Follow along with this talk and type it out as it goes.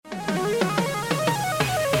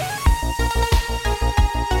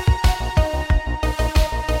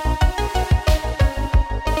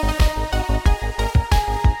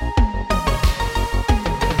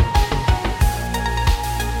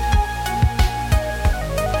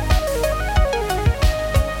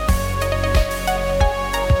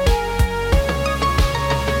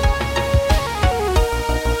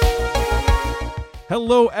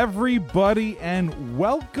Hello, everybody, and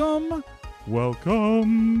welcome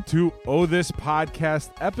to Oh This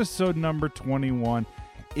Podcast, episode number 21.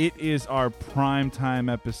 It is our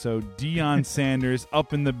primetime episode. Deion Sanders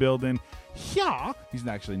up in the building. Yeah, he's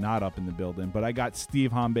actually not up in the building, but I got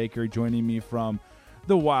Steve Hombaker joining me from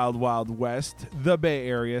the Wild Wild West, the Bay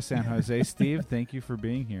Area, San Jose. Steve, thank you for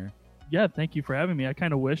being here. Yeah, thank you for having me. I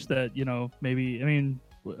kind of wish that,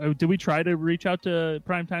 did we try to reach out to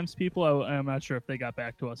Primetime's people? I'm not sure if they got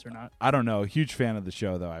back to us or not. I don't know. Huge fan of the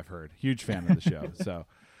show, though, I've heard. Huge fan of the show. So,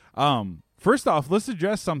 first off, let's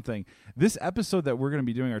address something. This episode that we're going to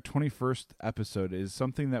be doing, our 21st episode, is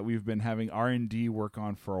something that we've been having R&D work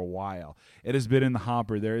on for a while. It has been in the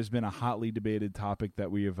hopper. There has been a hotly debated topic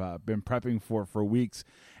that we have been prepping for weeks,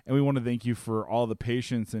 and we want to thank you for all the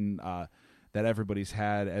patience and that everybody's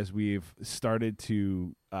had as we've started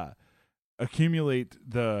to accumulate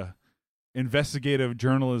the investigative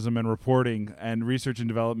journalism and reporting and research and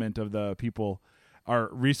development of the people, our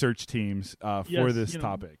research teams for this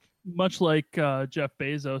topic. Much like Jeff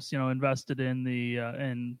Bezos, invested in the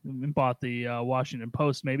and bought the Washington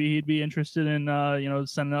Post. Maybe he'd be interested in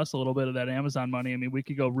sending us a little bit of that Amazon money. I mean, we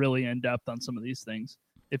could go really in depth on some of these things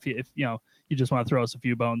if you just want to throw us a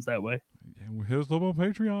few bones that way. Hit us up on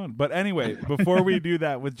Patreon. But anyway, before we do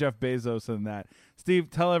that with Jeff Bezos and that, Steve,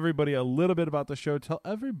 tell everybody a little bit about the show. Tell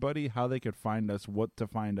everybody how they could find us, what to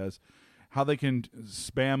find us, how they can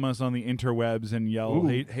spam us on the interwebs and yell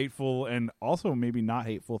hateful and also maybe not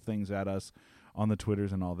hateful things at us on the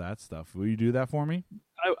Twitters and all that stuff. Will you do that for me?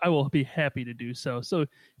 I will be happy to do so. So if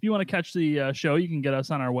you want to catch the show, you can get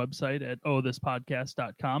us on our website at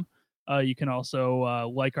ohthispodcast.com. You can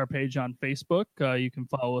also like our page on Facebook. You can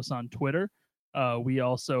follow us on Twitter. We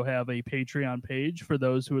also have a Patreon page for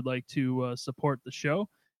those who would like to support the show.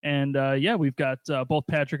 And we've got both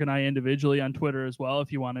Patrick and I individually on Twitter as well.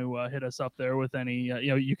 If you want to hit us up there with any,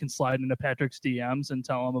 you can slide into Patrick's DMs and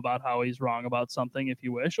tell him about how he's wrong about something if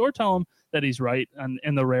you wish, or tell him that he's right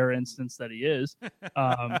in the rare instance that he is.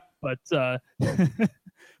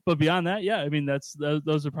 But beyond that, yeah, I mean,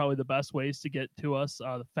 those are probably the best ways to get to us.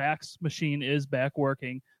 The fax machine is back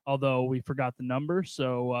working, although we forgot the number.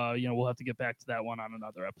 So, we'll have to get back to that one on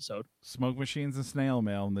another episode. Smoke machines and snail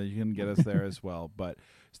mail, and you can get us there as well. But,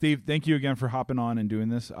 Steve, thank you again for hopping on and doing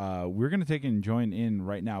this. We're going to take and join in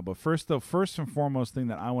right now. But first and foremost thing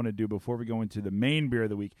that I want to do before we go into the main beer of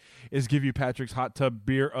the week is give you Patrick's Hot Tub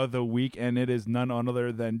Beer of the Week, and it is none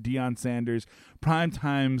other than Deion Sanders,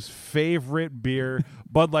 Primetime's favorite beer,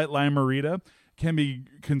 Bud Light Lime-A-Rita. Can be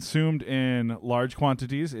consumed in large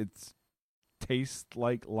quantities. It tastes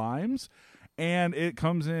like limes, and it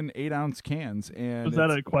comes in 8-ounce cans. And was that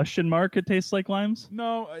a question mark? It tastes like limes?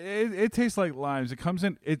 No, it tastes like limes. It comes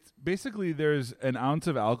in. It's basically there's an ounce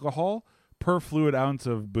of alcohol per fluid ounce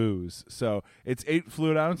of booze. So it's 8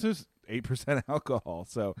 fluid ounces, 8% alcohol.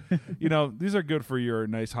 So these are good for your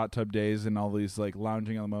nice hot tub days and all these like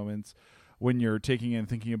lounging on the moments when you're taking and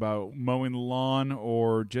thinking about mowing the lawn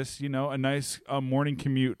or just, a nice morning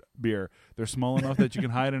commute beer. They're small enough that you can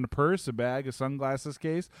hide in a purse, a bag, a sunglasses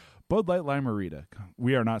case. Bud Light Lime-A-Rita.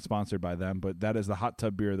 We are not sponsored by them, but that is the hot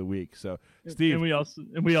tub beer of the week. So, Steve. And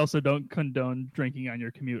we also don't condone drinking on your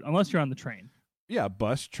commute unless you're on the train. Yeah,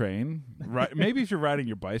 bus, train. Right. Maybe if you're riding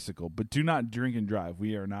your bicycle, but do not drink and drive.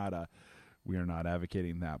 We are not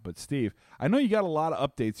advocating that. But Steve, I know you got a lot of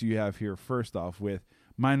updates you have here. First off, with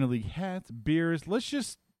minor league hats, beers.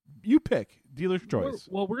 You pick. Dealer's choice.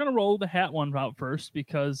 We're going to roll the hat one out first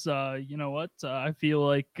because, you know what? I feel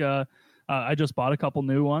like I just bought a couple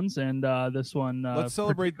new ones, and this one let's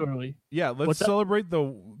celebrate. Yeah, let's celebrate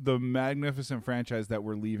the magnificent franchise that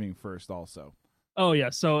we're leaving first also. Oh, yeah.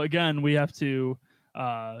 So, again, we have to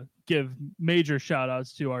give major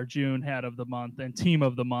shout-outs to our June hat of the month and team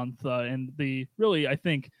of the month. And I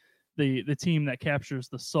think the team that captures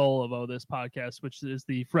the soul of This Podcast, which is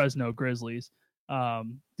the Fresno Grizzlies,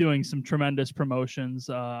 doing some tremendous promotions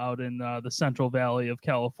out in the Central Valley of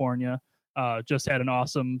California. Just had an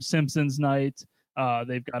awesome Simpsons night.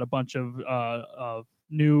 They've got a bunch of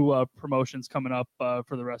new promotions coming up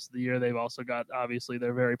for the rest of the year. They've also got, obviously,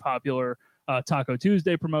 their very popular Taco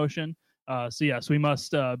Tuesday promotion. So yes, we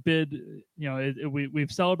must bid.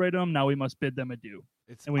 We've celebrated them. Now we must bid them adieu,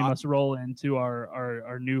 and we must roll into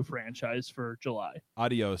our new franchise for July.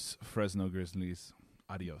 Adios, Fresno Grizzlies.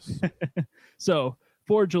 Adios. So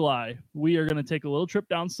for July, we are going to take a little trip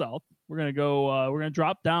down south. We're going to go. We're going to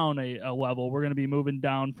drop down a level. We're going to be moving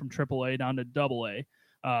down from AAA down to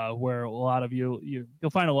AA, where a lot of you'll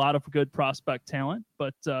find a lot of good prospect talent.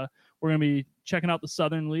 But we're going to be checking out the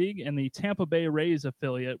Southern League and the Tampa Bay Rays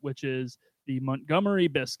affiliate, which is the Montgomery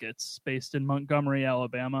Biscuits, based in Montgomery,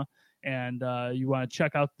 Alabama. And you want to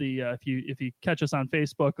check out the if you catch us on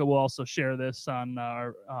Facebook, we'll also share this on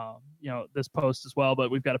our this post as well. But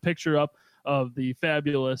we've got a picture up of the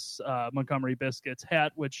fabulous Montgomery Biscuits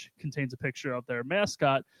hat, which contains a picture of their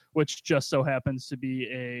mascot, which just so happens to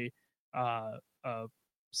be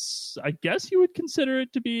I guess you would consider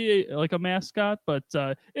it to be like a mascot, but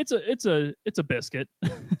it's a biscuit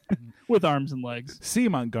with arms and legs. See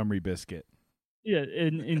Montgomery Biscuit. Yeah,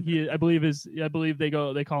 and he I believe they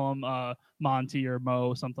call him Monty or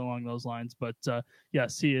Mo, something along those lines. But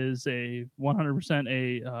yes, he is a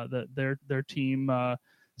 100% their team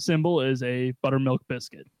symbol is a buttermilk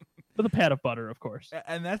biscuit with a pat of butter, of course.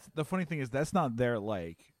 And that's the funny thing is that's not their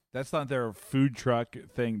food truck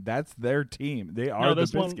thing. That's their team. They are the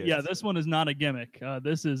Biscuits. This one is not a gimmick.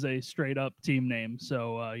 This is a straight up team name.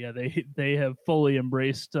 So they have fully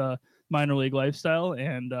embraced minor league lifestyle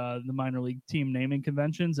and the minor league team naming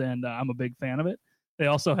conventions, and I'm a big fan of it. They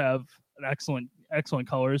also have an excellent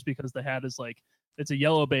colors because the hat is it's a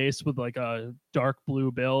yellow base with like a dark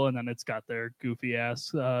blue bill, and then it's got their goofy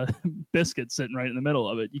ass biscuit sitting right in the middle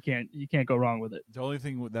of it. You can't go wrong with it. The only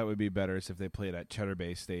thing that would be better is if they played at Cheddar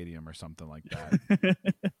Bay Stadium or something like that.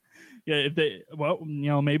 Yeah,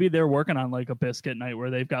 maybe they're working on like a biscuit night where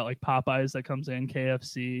they've got like Popeyes that comes in,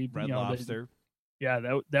 KFC, Red Lobster.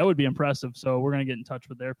 That would be impressive. So we're gonna get in touch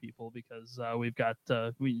with their people because we've got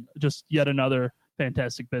just yet another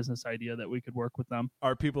fantastic business idea that we could work with them.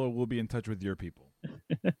 Our people will be in touch with your people.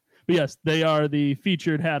 But yes, they are the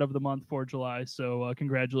featured hat of the month for July. So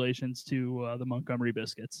congratulations to the Montgomery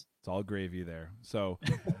Biscuits. It's all gravy there. So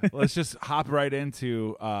let's just hop right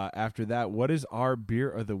into after that. What is our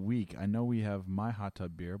beer of the week? I know we have my hot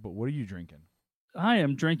tub beer, but what are you drinking? I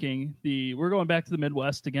am drinking we're going back to the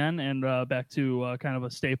Midwest again and back to kind of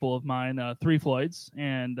a staple of mine, Three Floyds.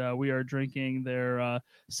 And we are drinking their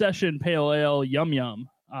Session Pale Ale Yum Yum.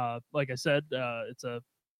 Like I said, it's a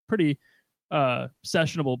pretty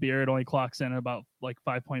sessionable beer. It only clocks in at about like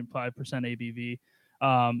 5.5%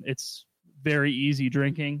 ABV. It's very easy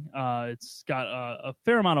drinking. It's got a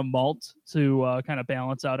fair amount of malt to kind of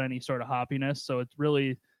balance out any sort of hoppiness. So it's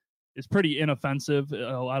pretty inoffensive.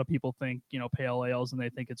 A lot of people think, pale ales and they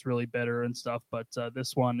think it's really bitter and stuff, but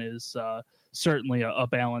this one is certainly a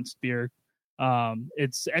balanced beer.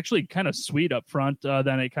 It's actually kind of sweet up front.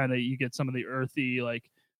 Then you get some of the earthy, like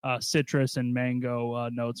citrus and mango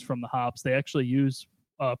notes from the hops. They actually use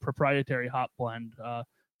a proprietary hop blend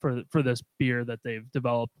for this beer that they've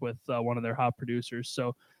developed with one of their hop producers.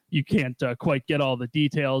 So you can't quite get all the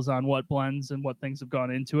details on what blends and what things have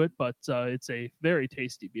gone into it, but it's a very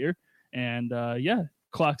tasty beer. And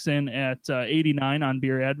clocks in at 89 on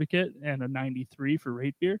Beer Advocate and a 93 for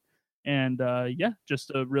Rate Beer. And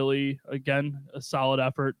just a really, again, a solid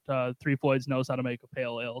effort. Three Floyds knows how to make a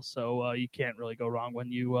pale ale, so you can't really go wrong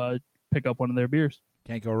when you pick up one of their beers.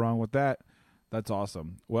 Can't go wrong with that. That's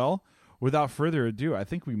awesome. Well, without further ado, I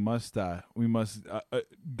think we must commence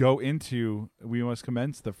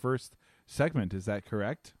the first segment. Is that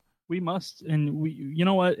correct? We must, and you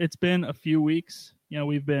know what? It's been a few weeks.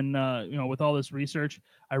 We've been, with all this research,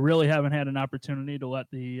 I really haven't had an opportunity to let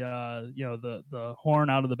the horn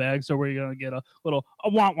out of the bag. So we're gonna get a little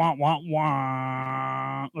wah wah wah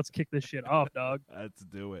wah. Let's kick this shit off, dog. Let's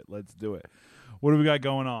do it. What do we got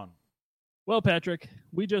going on? Well, Patrick,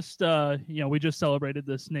 we just celebrated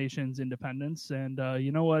this nation's independence, and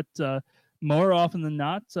you know what? More often than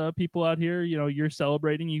not, people out here, you're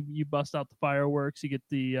celebrating. You bust out the fireworks, you get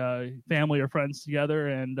the family or friends together,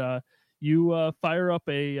 and you fire up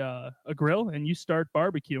a grill and you start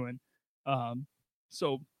barbecuing.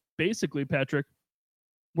 So basically, Patrick,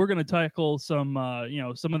 we're going to tackle some of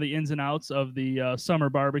the ins and outs of the summer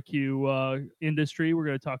barbecue industry. We're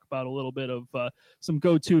going to talk about a little bit of some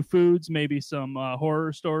go-to foods, maybe some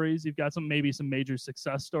horror stories. You've got some major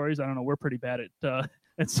success stories. I don't know. We're pretty bad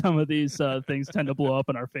at some of these things tend to blow up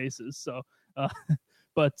in our faces. So,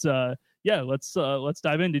 let's dive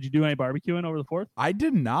in. Did you do any barbecuing over the 4th? I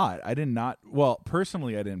did not. Well,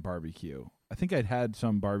 personally, I didn't barbecue. I think I'd had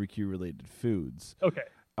some barbecue-related foods. Okay.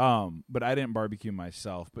 But I didn't barbecue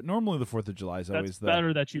myself. But normally the 4th of July is always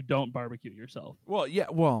better that you don't barbecue yourself. Well, yeah,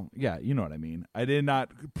 you know what I mean. I did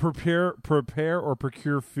not prepare or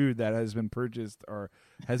procure food that has been purchased or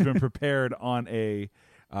has been prepared on a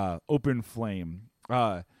open flame.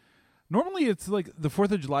 Normally it's like the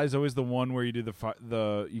 4th of July is always the one where you do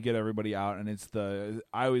you get everybody out, and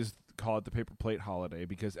I always call it the paper plate holiday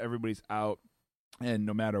because everybody's out, and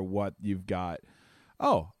no matter what you've got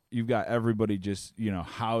everybody just,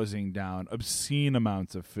 housing down obscene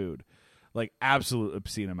amounts of food, like absolute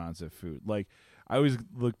obscene amounts of food. Like I always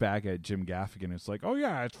look back at Jim Gaffigan. It's like, oh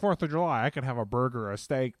yeah, it's 4th of July. I could have a burger, a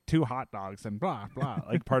steak, 2 hot dogs, and blah blah,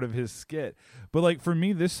 like part of his skit. But like for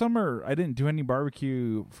me, this summer, I didn't do any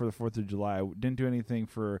barbecue for the 4th of July. I didn't do anything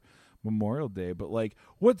for Memorial Day. But like,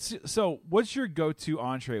 what's your go-to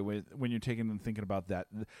entree when you're taking and thinking about that?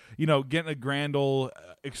 You know, getting a grand old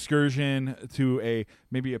excursion to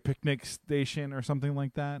maybe a picnic station or something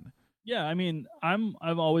like that. Yeah, I mean, I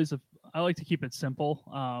like to keep it simple.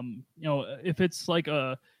 You know, if it's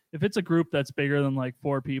a group that's bigger than like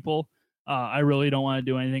 4 people, I really don't want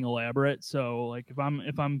to do anything elaborate. So like if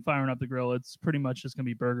I'm firing up the grill, it's pretty much just gonna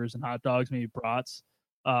be burgers and hot dogs, maybe brats.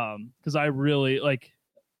 Because I really like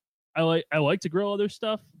I like to grill other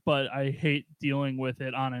stuff, but I hate dealing with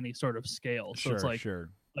it on any sort of scale. So it's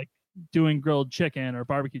like doing grilled chicken or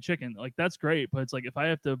barbecue chicken, like that's great, but it's like if I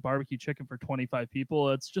have to barbecue chicken for 25 people,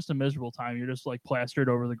 it's just a miserable time. You're just like plastered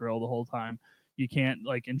over the grill the whole time. You can't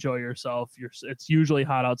like enjoy yourself. It's usually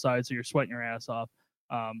hot outside, so you're sweating your ass off.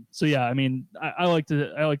 So yeah, I mean, I like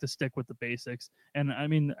to stick with the basics, and I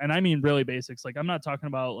mean really basics. Like I'm not talking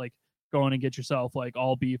about like going and get yourself like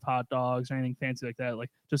all beef hot dogs or anything fancy like that. Like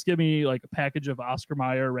just give me like a package of Oscar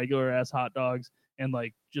Mayer regular ass hot dogs and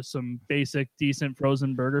like just some basic decent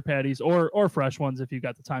frozen burger patties or fresh ones if you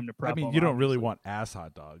got the time to prep. I mean, them, you don't obviously. really want ass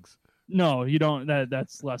hot dogs. No, you don't.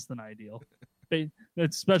 That's less than ideal.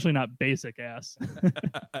 It's especially not basic ass.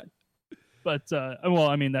 But well,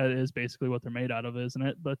 I mean that is basically what they're made out of, isn't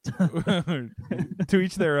it? But to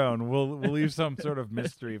each their own. We'll leave some sort of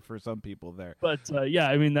mystery for some people there. But yeah,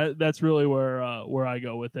 I mean that's really where I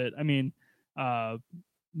go with it. I mean,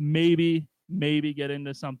 maybe get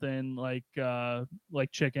into something like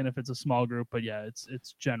chicken if it's a small group. But yeah,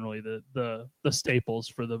 it's generally the staples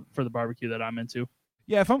for the barbecue that I'm into.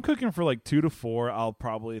 Yeah, if I'm cooking for like 2 to 4, I'll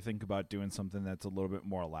probably think about doing something that's a little bit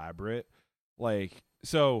more elaborate. Like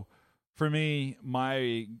so. For me,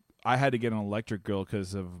 I had to get an electric grill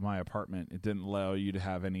because of my apartment. It didn't allow you to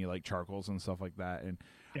have any like charcoals and stuff like that. And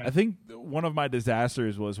yeah. I think one of my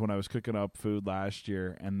disasters was when I was cooking up food last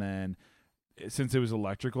year, and then since it was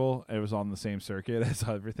electrical, it was on the same circuit as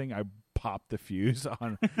everything. I popped the fuse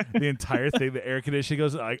on the entire thing. The air conditioning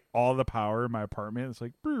goes like all the power in my apartment. It's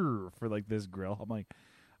like for like this grill. I'm like.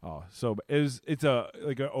 Oh, so it's a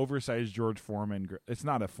like an oversized George Foreman. It's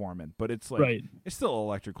not a Foreman, but it's like It's still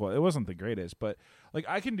electrical. It wasn't the greatest, but like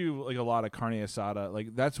I can do like a lot of carne asada.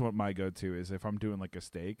 Like that's what my go-to is if I'm doing like a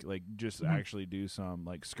steak. Like just actually do some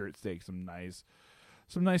like skirt steak, some nice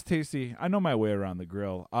tasty. I know my way around the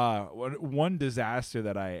grill. One disaster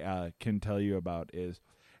that I can tell you about is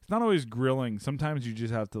it's not always grilling. Sometimes you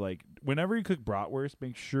just have to like whenever you cook bratwurst,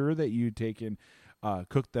 make sure that you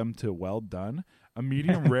cook them to well done. A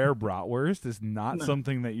medium rare bratwurst is not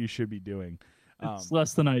something that you should be doing. It's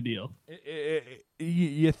less than ideal.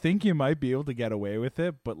 You think you might be able to get away with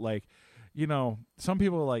it, but like, you know, some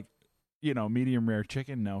people are like, you know, medium rare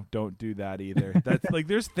chicken. No, don't do that either. That's like,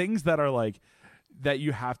 there's things that are like that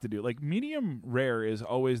you have to do. Like medium rare is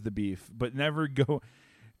always the beef, but never go.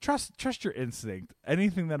 Trust your instinct.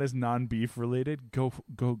 Anything that is non-beef related, go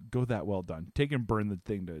that well done. Take and burn the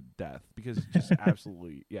thing to death because it's just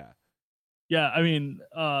absolutely Yeah, I mean,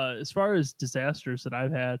 as far as disasters that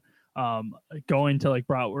I've had, going to like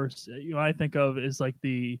bratwurst, you know, I think of is like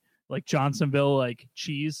the Johnsonville like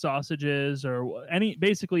cheese sausages or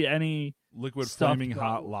basically any liquid flaming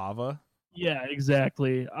hot lava. Yeah,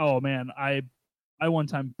 exactly. Oh man, I one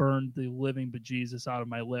time burned the living bejesus out of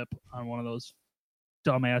my lip on one of those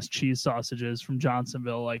dumbass cheese sausages from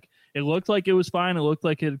Johnsonville. Like it looked like it was fine. It looked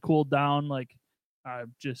like it had cooled down. Like I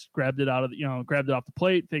just grabbed it off the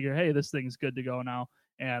plate, figure, hey, this thing's good to go now.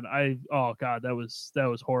 And oh God, that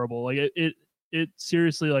was horrible. Like it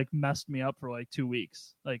seriously like messed me up for like 2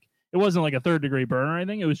 weeks. Like it wasn't like a 3rd degree burn or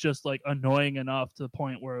anything. It was just like annoying enough to the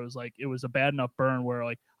point where it was a bad enough burn where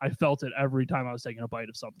like I felt it every time I was taking a bite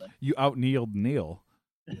of something. You out-Neiled Neil.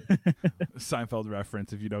 Seinfeld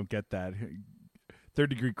reference if you don't get that. 3rd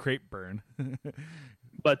degree crepe burn.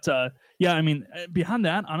 But yeah, I mean, beyond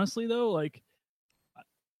that, honestly though, like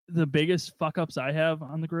the biggest fuck ups I have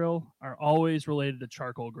on the grill are always related to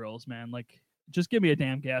charcoal grills, man. Like just give me a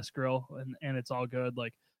damn gas grill and it's all good.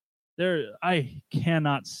 Like I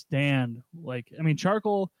cannot stand, like, I mean,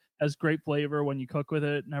 charcoal has great flavor when you cook with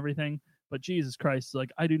it and everything, but Jesus Christ, like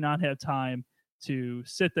I do not have time to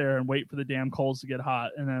sit there and wait for the damn coals to get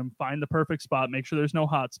hot and then find the perfect spot, make sure there's no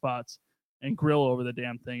hot spots and grill over the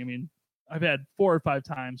damn thing. I mean, I've had 4 or 5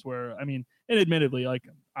 times where, I mean, and admittedly, like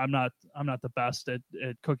I'm not the best at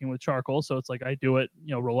cooking with charcoal. So it's like, I do it,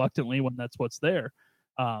 you know, reluctantly when that's what's there.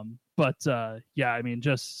 But But yeah, I mean,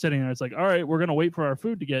 just sitting there, it's like, all right, we're gonna wait for our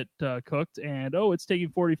food to get cooked, and oh, it's taking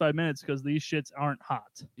 45 minutes because these shits aren't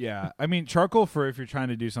hot. Yeah, I mean, charcoal for if you're trying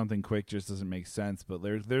to do something quick just doesn't make sense. But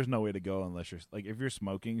there's no way to go unless you're like if you're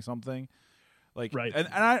smoking something, like Right. And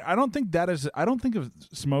I don't think that is. I don't think of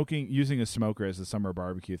smoking using a smoker as a summer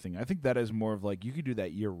barbecue thing. I think that is more of like you could do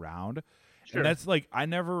that year round. Sure. And that's like I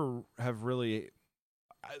never have really.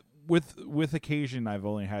 With occasion, I've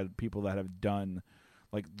only had people that have done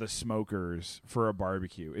like the smokers for a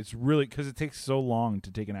barbecue. It's really because it takes so long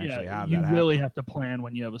to take and actually have you that. really have to plan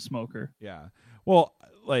when you have a smoker. Yeah. Well,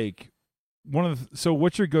 like so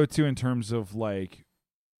what's your go-to in terms of like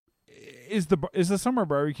is the summer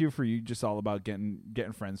barbecue for you just all about getting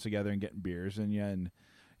friends together and getting beers in you and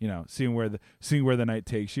seeing where the night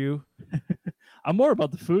takes you? I'm more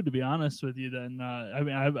about the food, to be honest with you. Than I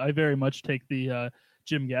mean, I very much take the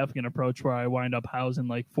Jim Gaffigan approach, where I wind up housing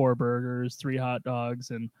like 4 burgers, 3 hot dogs,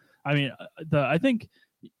 and I mean, I think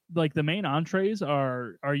like the main entrees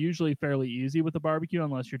are usually fairly easy with the barbecue,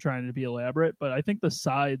 unless you're trying to be elaborate. But I think the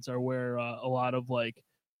sides are where a lot of like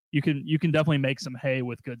you can definitely make some hay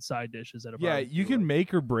with good side dishes at a barbecue. Yeah, you can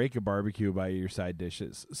make or break a barbecue by your side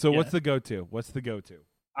dishes. So what's the go-to?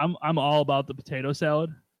 I'm all about the potato salad.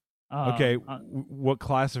 Okay, what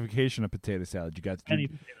classification of potato salad you got? Any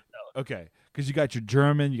potato salad. Okay, because you got your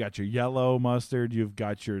German, you got your yellow mustard, you've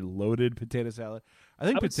got your loaded potato salad.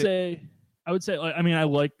 I would say, like, I mean, I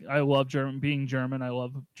love being German. I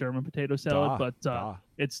love German potato salad, but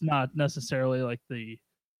it's not necessarily like the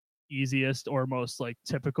easiest or most like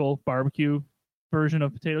typical barbecue version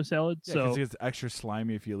of potato salad. Yeah, so it's extra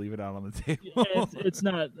slimy if you leave it out on the table. it's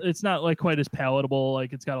not like quite as palatable.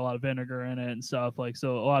 Like it's got a lot of vinegar in it and stuff. Like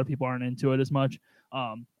so, a lot of people aren't into it as much.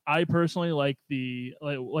 I personally like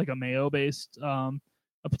like a mayo based a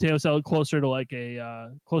potato salad closer to like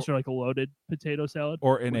a loaded potato salad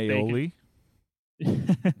or an aioli.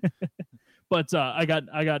 But I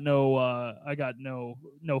got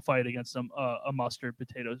no fight against a mustard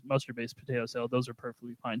based potato salad. Those are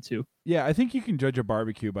perfectly fine too. Yeah, I think you can judge a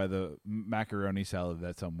barbecue by the macaroni salad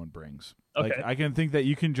that someone brings. Okay. Like I can think that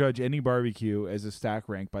you can judge any barbecue as a stack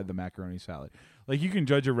rank by the macaroni salad. Like you can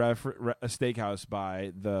judge a steakhouse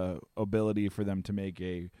by the ability for them to make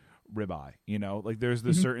a ribeye. Like there's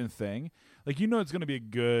the certain thing. Like it's going to be a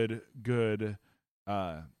good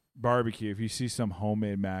barbecue if you see some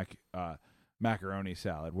homemade macaroni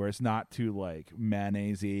salad where it's not too like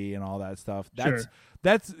mayonnaise-y and all that stuff. That's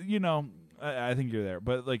I think you're there.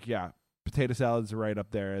 But like potato salad's right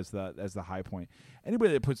up there as the high point.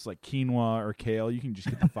 Anybody that puts like quinoa or kale, you can just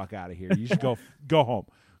get the fuck out of here. You should go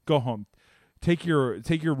home. Take your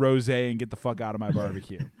rosé and get the fuck out of my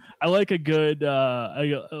barbecue. I like a good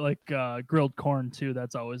grilled corn too.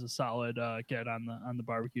 That's always a solid get on the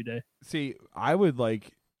barbecue day. See, I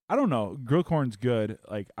don't know. Grilled corn's good.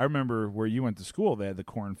 Like I remember where you went to school, they had the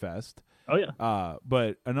corn fest. Oh yeah.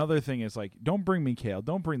 But another thing is like, don't bring me kale.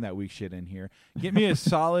 Don't bring that weak shit in here. Get me a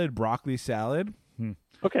solid broccoli salad.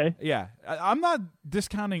 Okay. Yeah, I'm not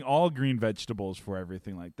discounting all green vegetables for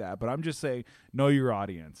everything like that, but I'm just saying, know your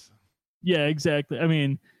audience. Yeah, exactly. I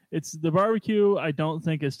mean, it's the barbecue. I don't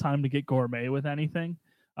think it's time to get gourmet with anything.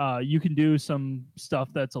 You can do some stuff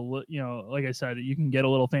that's like I said, you can get a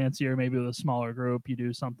little fancier, maybe with a smaller group. You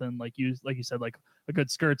do something like you said, like a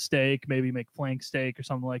good skirt steak, maybe make flank steak or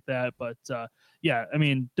something like that. But yeah, I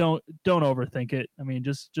mean, don't overthink it. I mean,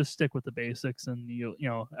 just stick with the basics, and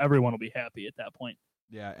everyone will be happy at that point.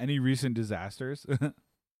 Yeah. Any recent disasters?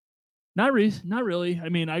 Not really. I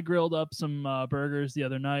mean, I grilled up some burgers the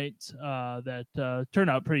other night that turned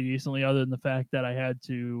out pretty decently, other than the fact that I had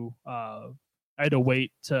to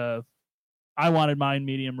wait to. I wanted mine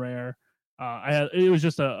medium rare. It was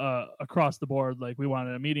just a across the board. Like we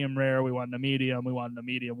wanted a medium rare, we wanted a medium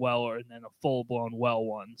well, and then a full blown well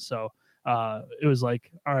one. So it was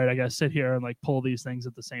like, all right, I gotta sit here and like pull these things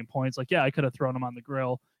at the same points. Like, yeah, I could have thrown them on the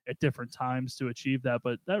grill at different times to achieve that,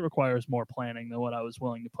 but that requires more planning than what I was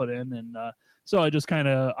willing to put in. And so I just kind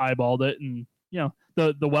of eyeballed it, and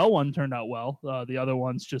the well one turned out well. The other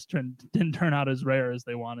ones just didn't turn out as rare as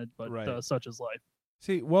they wanted, but right. Such is life.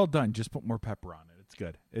 See, well done. Just put more pepper on it.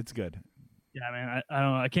 It's good. Yeah, man. I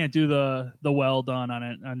don't know. I can't do the well done on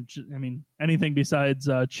it. I mean, anything besides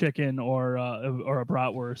chicken or a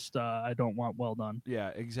bratwurst, I don't want well done. Yeah,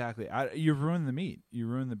 exactly. You ruin the meat. You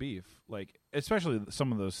ruin the beef. Like especially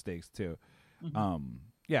some of those steaks too. Mm-hmm.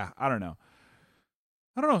 Yeah, I don't know.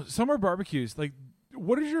 Summer barbecues. Like,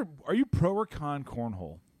 are you pro or con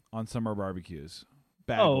cornhole on summer barbecues?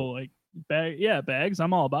 Bags.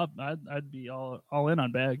 I'm all about. I'd be all in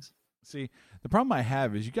on bags. See, the problem I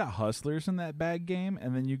have is you got hustlers in that bag game,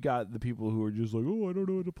 and then you got the people who are just like, oh, I don't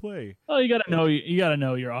know how to play. Oh, you gotta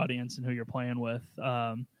know your audience and who you're playing with.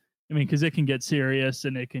 I mean, because it can get serious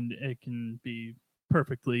and it can be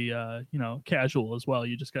perfectly casual as well.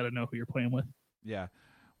 You just got to know who you're playing with. Yeah.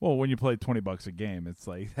 Well, when you play $20 a game, it's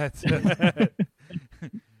like that's the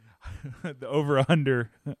over under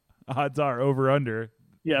odds are over under.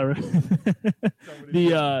 Yeah.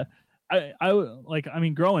 I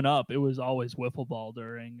mean, growing up, it was always wiffle ball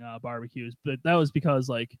during barbecues, but that was because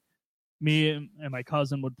like me and my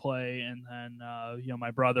cousin would play, and then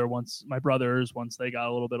my brothers once they got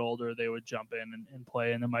a little bit older, they would jump in and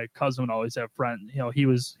play, and then my cousin would always have friends. He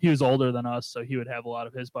was older than us, so he would have a lot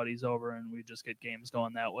of his buddies over, and we'd just get games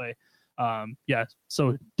going that way.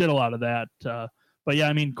 So did a lot of that. But yeah,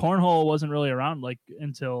 I mean, cornhole wasn't really around like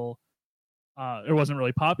until it wasn't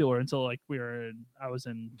really popular until like I was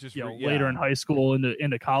in later in high school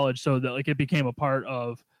into college, so that like it became a part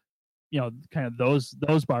of kind of those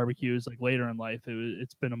barbecues like later in life.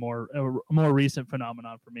 It's been a more recent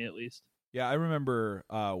phenomenon for me, at least. Yeah, I remember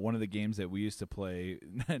one of the games that we used to play,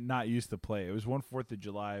 not used to play. It was one 4th of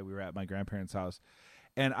July. We were at my grandparents' house,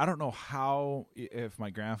 and I don't know how, if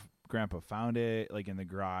my grandpa found it like in the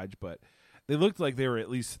garage, but they looked like they were at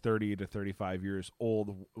least 30 to 35 years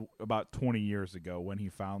old, about 20 years ago when he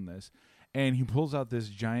found this. And he pulls out this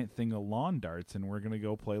giant thing of lawn darts, and we're going to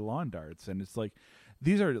go play lawn darts. And it's like,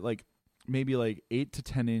 these are like maybe like 8 to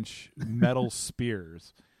 10 inch metal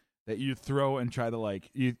spears that you throw and try to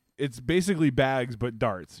it's basically bags, but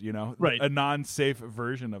darts, right. A non-safe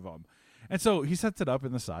version of them. And so he sets it up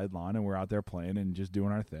in the side lawn, and we're out there playing and just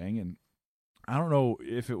doing our thing. And I don't know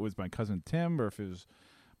if it was my cousin Tim or if it was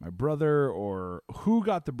my brother or who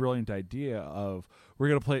got the brilliant idea of we're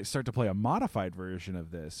going to start to play a modified version of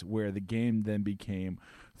this, where the game then became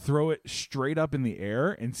throw it straight up in the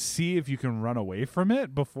air and see if you can run away from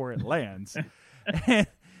it before it lands. And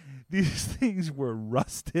these things were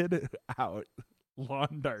rusted out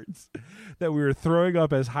lawn darts that we were throwing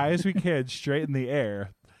up as high as we can straight in the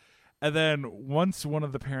air. And then once one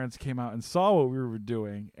of the parents came out and saw what we were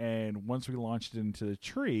doing, and once we launched into the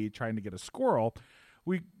tree trying to get a squirrel,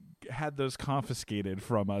 we had those confiscated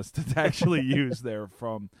from us to actually use there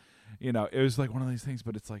from, it was like one of these things,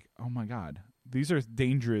 but it's like, oh my God, these are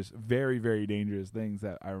dangerous, very, very dangerous things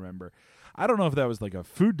that I remember. I don't know if that was like a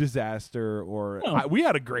food disaster or we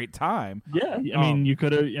had a great time. Yeah. I mean, you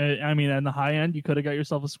could have, on the high end, you could have got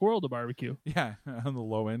yourself a squirrel to barbecue. Yeah. On the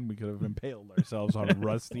low end, we could have impaled ourselves on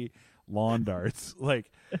rusty lawn darts. Like,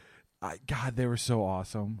 God, they were so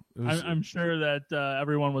awesome. I'm sure that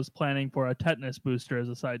everyone was planning for a tetanus booster as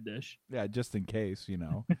a side dish. Yeah, just in case,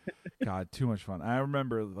 God, too much fun.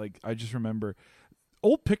 I just remember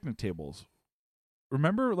old picnic tables.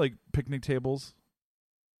 Remember, like, picnic tables?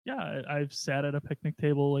 Yeah, I've sat at a picnic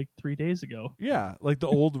table like 3 days ago. Yeah, like the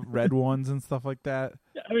old red ones and stuff like that.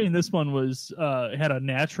 Yeah, I mean, this one was had a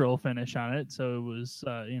natural finish on it, so it was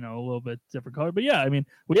a little bit different color. But yeah, I mean,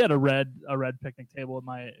 we had a red picnic table in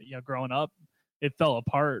my growing up. It fell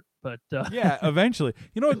apart, but yeah, eventually.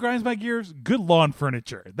 You know what grinds my gears? Good lawn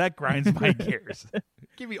furniture. That grinds my gears.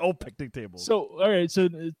 Give me old picnic tables. So all right, so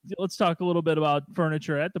let's talk a little bit about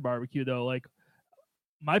furniture at the barbecue, though. Like,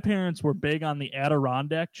 my parents were big on the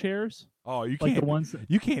Adirondack chairs. Oh, you like can't. The ones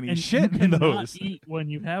you can't eat shit in those. Eat when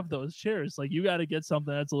you have those chairs. Like, you got to get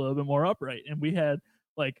something that's a little bit more upright. And we had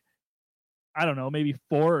like, I don't know, maybe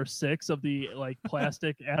 4 or 6 of the like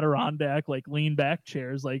plastic Adirondack like lean back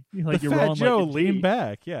chairs. Like the you're Fat rolling Joe like lean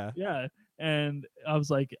back. Yeah. Yeah. And I was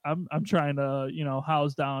like, I'm trying to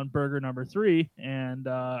house down burger number 3, and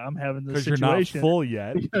I'm having this situation you're not full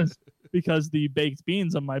yet because the baked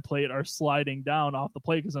beans on my plate are sliding down off the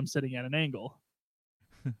plate because I'm sitting at an angle.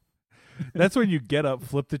 That's when you get up,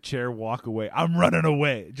 flip the chair, walk away. I'm running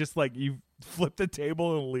away. Just like you flip the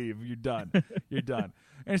table and leave. You're done. You're done.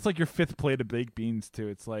 And it's like your 5th plate of baked beans too.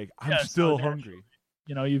 It's like, I'm still hungry.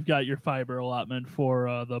 You've got your fiber allotment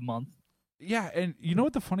for the month. Yeah, and you know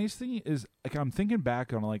what the funniest thing is? Like, I'm thinking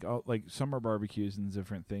back on like summer barbecues and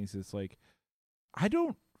different things. It's like, I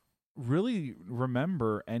don't really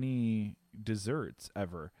remember any desserts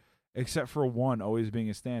ever, except for one always being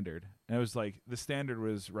a standard, and it was like the standard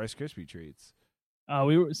was Rice Krispie treats.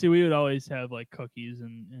 We would always have like cookies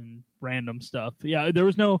and random stuff. Yeah, there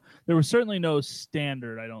was certainly no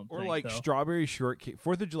standard. I don't think. Or like strawberry shortcake.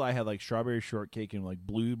 4th of July had like strawberry shortcake and like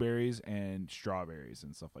blueberries and strawberries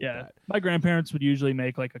and stuff like that. My grandparents would usually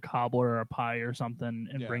make like a cobbler or a pie or something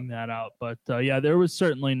and bring that out. But there was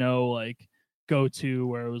certainly no like go to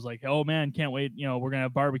where it was like, oh man, can't wait, we're gonna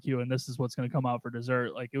have barbecue and this is what's gonna come out for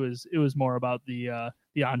dessert. Like it was more about the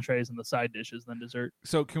entrees and the side dishes than dessert.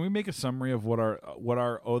 So can we make a summary of what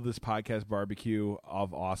our Oh This Podcast barbecue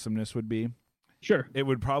of awesomeness would be? Sure. It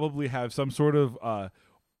would probably have some sort of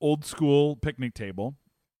old school picnic table.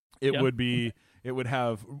 It would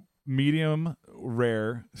have medium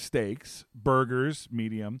rare steaks, burgers,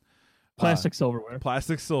 medium. Plastic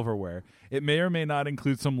silverware. It may or may not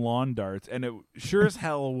include some lawn darts, and it sure as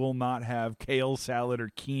hell will not have kale salad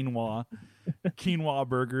or quinoa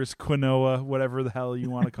burgers, quinoa, whatever the hell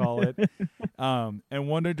you want to call it. And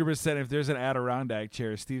 100%, if there's an Adirondack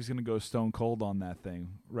chair, Steve's going to go stone cold on that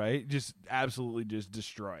thing, right? Just absolutely just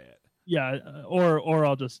destroy it. Yeah, or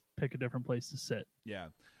I'll just pick a different place to sit. Yeah.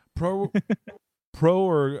 Pro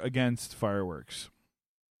or against fireworks?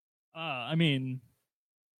 I mean,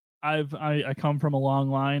 I come from a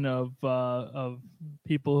long line of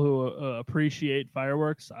people who appreciate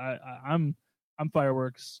fireworks. I'm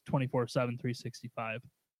fireworks 24/7, 365.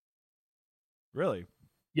 Really?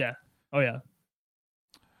 Yeah. Oh yeah.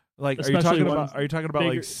 Like, Especially are you talking about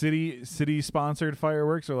bigger, like city sponsored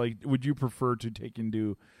fireworks, or like would you prefer to take and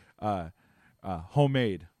do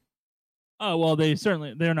homemade? Oh well,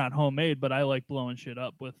 they're not homemade, but I like blowing shit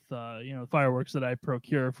up with fireworks that I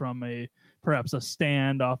procure from perhaps a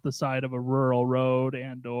stand off the side of a rural road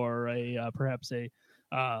and or perhaps a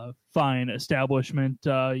fine establishment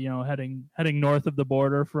heading north of the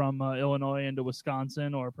border from Illinois into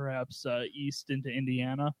Wisconsin, or perhaps east into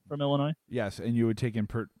Indiana from Illinois. Yes, and you would take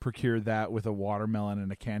and procure that with a watermelon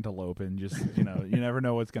and a cantaloupe, and just you never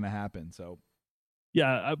know what's going to happen. So.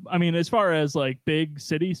 Yeah, I mean, as far as like big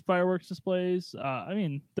city fireworks displays, I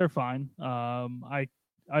mean, they're fine. I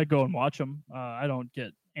go and watch them. I don't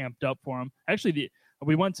get amped up for them. Actually,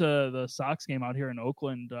 we went to the Sox game out here in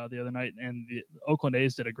Oakland the other night, and the Oakland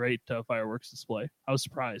A's did a great fireworks display. I was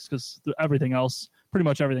surprised because pretty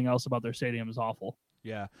much everything else about their stadium is awful.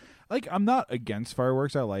 Yeah, like I'm not against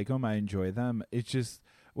fireworks. I like them. I enjoy them. It's just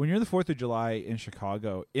when you're the 4th of July in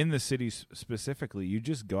Chicago, in the city specifically, you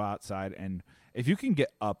just go outside, and if you can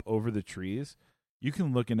get up over the trees, you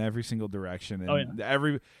can look in every single direction.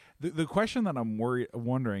 And the question that I'm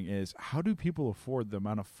wondering is, how do people afford the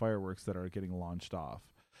amount of fireworks that are getting launched off?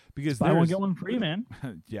 Because buy one get one free, man.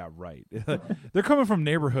 Yeah, right. They're coming from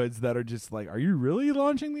neighborhoods that are just like, are you really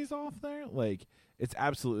launching these off there? Like, it's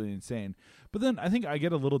absolutely insane. But then I think I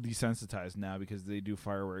get a little desensitized now because they do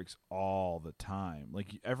fireworks all the time.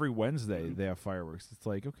 Like every Wednesday they have fireworks. It's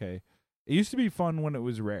like, okay, it used to be fun when it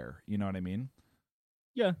was rare. You know what I mean?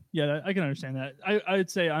 Yeah, I can understand that. I'd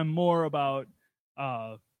say I'm more about,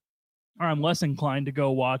 or I'm less inclined to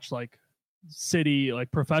go watch like city,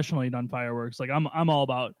 like professionally done fireworks. Like I'm all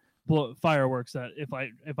about fireworks that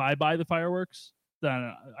if I buy the fireworks,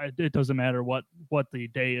 then it doesn't matter what the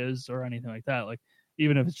day is or anything like that. Like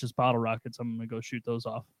even if it's just bottle rockets, I'm gonna go shoot those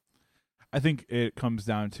off. I think it comes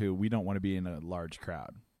down to we don't want to be in a large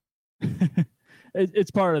crowd.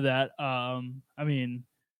 It's part of that. I mean,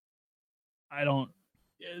 I don't.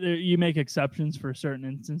 You make exceptions for certain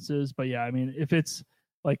instances, but yeah, I mean, if it's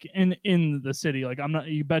like in the city, like I'm not.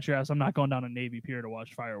 You bet your ass, I'm not going down a Navy Pier to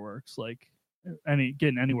watch fireworks. Like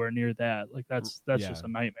getting anywhere near that, like that's just a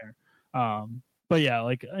nightmare. But yeah,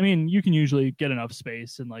 like I mean, you can usually get enough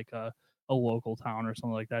space in like a local town or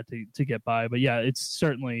something like that to get by. But yeah, it's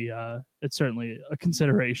certainly a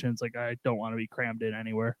consideration. It's like I don't want to be crammed in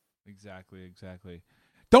anywhere. Exactly.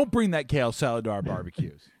 Don't bring that kale salad to our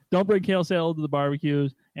barbecues. Don't bring kale salad to the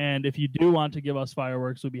barbecues. And if you do want to give us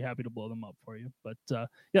fireworks, we'd be happy to blow them up for you. But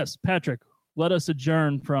yes, Patrick, let us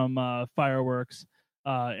adjourn from fireworks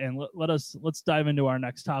and let's dive into our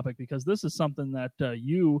next topic, because this is something that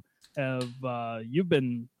you've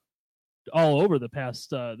been all over the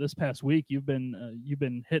past this past week. You've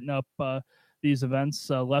been hitting up these events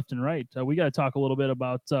left and right. We got to talk a little bit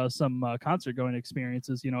about some concert going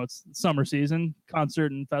experiences. It's summer season,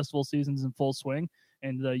 concert and festival season's in full swing.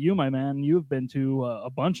 And you, my man, you've been to a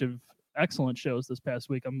bunch of excellent shows this past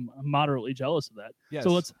week. I'm moderately jealous of that. Yes.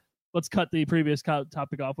 So let's cut the previous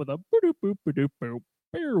topic off with a boop boop boop boop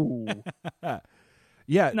boop.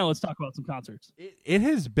 Yeah. Now let's talk about some concerts. It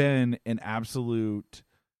has been an absolute.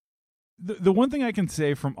 The one thing I can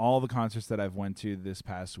say from all the concerts that I've went to this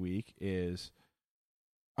past week is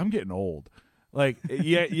I'm getting old. Like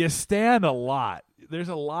you stand a lot. There's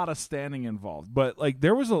a lot of standing involved. But like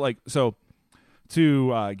there was to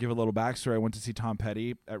give a little backstory, I went to see Tom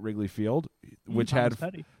Petty at Wrigley Field, which had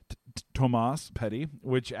Thomas Petty,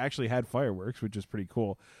 which actually had fireworks, which is pretty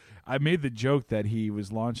cool. I made the joke that he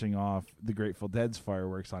was launching off the Grateful Dead's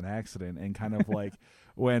fireworks on accident, and kind of like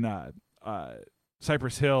when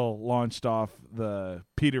Cypress Hill launched off the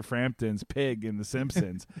Peter Frampton's pig in The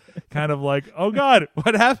Simpsons, kind of like, oh God,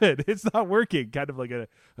 what happened? It's not working. Kind of like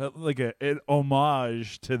an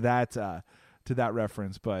homage to that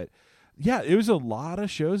reference. But yeah, it was a lot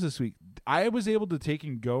of shows this week. I was able to take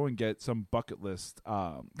and go and get some bucket list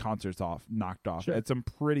concerts knocked off at some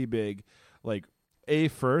pretty big, like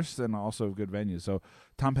first and also good venues. So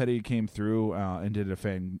Tom Petty came through and did a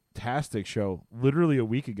fantastic show literally a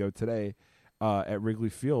week ago today. At Wrigley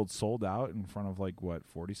Field, sold out in front of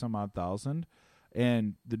 40 some odd thousand,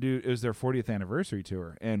 and the dude, it was their 40th anniversary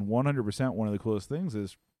tour, and 100% one of the coolest things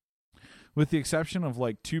is, with the exception of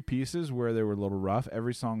 2 pieces where they were a little rough,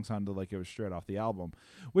 every song sounded like it was straight off the album,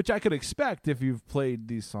 which I could expect if you've played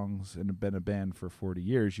these songs and been a band for 40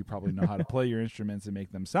 years. You probably know how to play your instruments and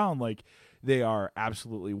make them sound like they are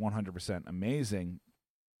absolutely 100% amazing.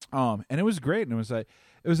 And it was great, and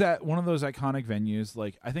it was at one of those iconic venues.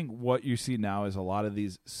 I think what you see now is a lot of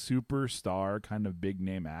these superstar kind of big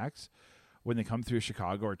name acts, when they come through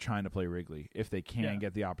Chicago, are trying to play Wrigley if they can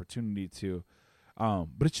get the opportunity to.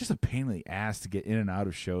 But it's just a pain in the ass to get in and out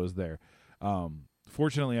of shows there.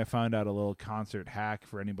 Fortunately, I found out a little concert hack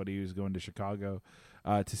for anybody who's going to Chicago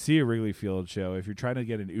to see a Wrigley Field show. If you're trying to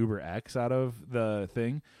get an Uber X out of the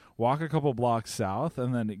thing, walk a couple blocks south,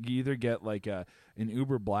 and then you either get an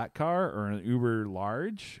Uber Black car or an Uber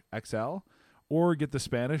Large XL, or get the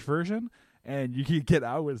Spanish version, and you can get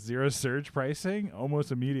out with zero surge pricing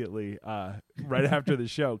almost immediately right after the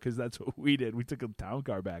show, because that's what we did. We took a town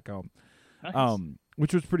car back home, nice.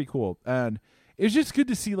 Which was pretty cool. And it was just good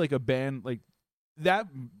to see a band like that.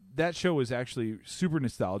 That show was actually super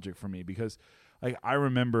nostalgic for me, because I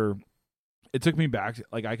remember it took me back.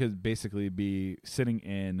 I could basically be sitting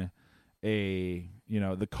in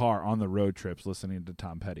the car on the road trips listening to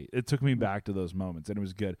Tom Petty. It took me back to those moments, and it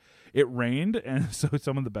was good. It rained, and so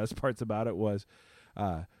some of the best parts about it was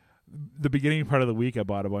the beginning part of the week. I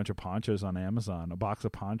bought a bunch of ponchos on Amazon, a box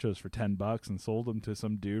of ponchos for $10, and sold them to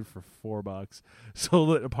some dude for $4.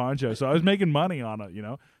 Sold it a poncho, so I was making money on it.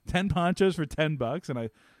 10 ponchos for $10, and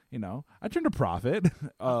I turned a profit.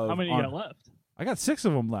 How many you got left? I got 6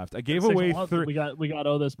 of them left. I gave away 3. We got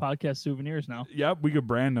all those podcast souvenirs now. Yep, we could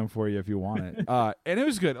brand them for you if you want it. And it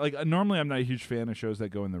was good. Normally I'm not a huge fan of shows that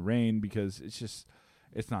go in the rain, because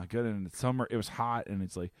it's not good. And it's summer. It was hot, and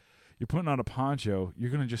it's you're putting on a poncho, you're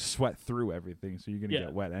gonna just sweat through everything, so you're gonna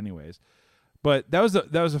get wet anyways. But that was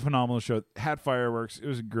a phenomenal show. Had fireworks. It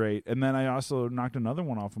was great. And then I also knocked another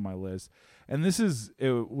one off of my list. And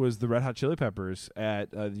it was the Red Hot Chili Peppers at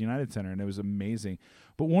the United Center, and it was amazing.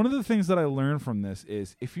 But one of the things that I learned from this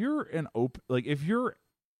is, if you're if you're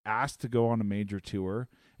asked to go on a major tour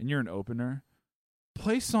and you're an opener,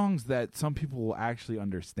 play songs that some people will actually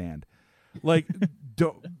understand.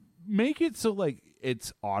 Don't make it so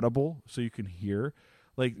it's audible so you can hear.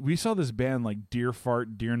 We saw this band Deer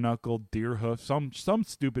Fart, Deer Knuckle, Deer Hoof, some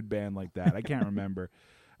stupid band like that. I can't remember.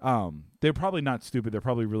 They're probably not stupid. They're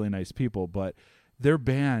probably really nice people, but their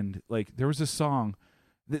band, there was a song.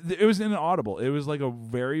 It was inaudible. It was a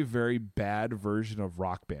very, very bad version of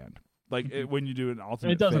Rock Band. When you do an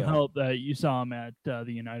alternate. It doesn't fail. help that you saw them at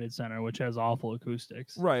the United Center, which has awful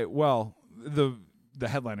acoustics. Right. Well, the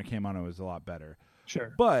headliner came on. It was a lot better.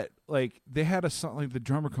 Sure. But they had a song, the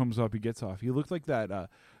drummer comes up, he gets off. He looked like that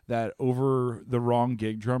over the wrong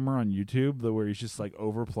gig drummer on YouTube, where he's just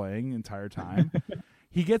overplaying the entire time.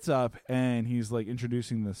 He gets up and he's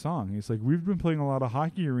introducing the song. He's we've been playing a lot of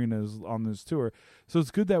hockey arenas on this tour, so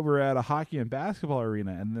it's good that we're at a hockey and basketball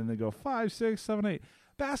arena. And then they go 5, 6, 7, 8.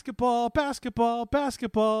 Basketball, basketball,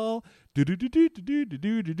 basketball. Do do do do do do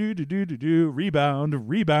do do do do do do. Rebound,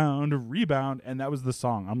 rebound, rebound. And that was the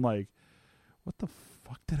song. I'm like, what the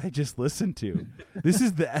fuck did I just listen to? This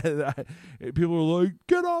is the people were like,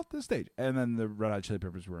 get off the stage. And then the Red Hot Chili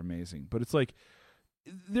Peppers were amazing. But it's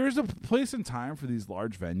there's a place and time for these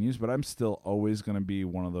large venues, but I'm still always going to be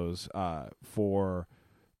one of those for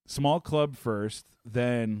small club first,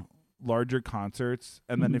 then larger concerts,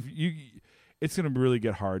 and then if you, it's going to really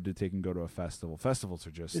get hard to take and go to a festival. Festivals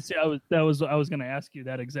are just. See, I was going to ask you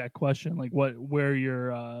that exact question, where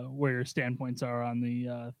your standpoints are on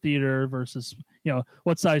the theater versus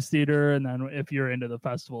what size theater, and then if you're into the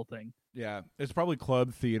festival thing. Yeah, it's probably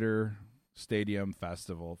club, theater, stadium,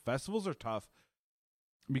 festival. Festivals are tough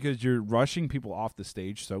because you're rushing people off the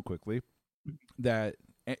stage so quickly that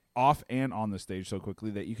off and on the stage so quickly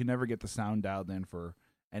that you can never get the sound dialed in for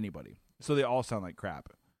anybody. So they all sound like crap.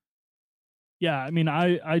 Yeah, I mean,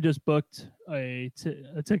 I just booked a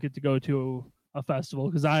ticket to go to a festival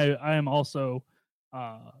because I am also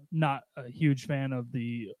not a huge fan of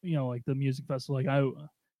the the music festival. I'm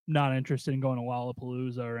not interested in going to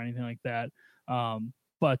Lollapalooza or anything like that.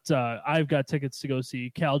 But I've got tickets to go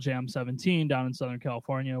see Cal Jam 17 down in Southern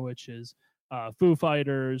California, which is Foo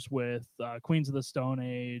Fighters with Queens of the Stone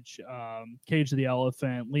Age, Cage of the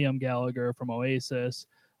Elephant, Liam Gallagher from Oasis,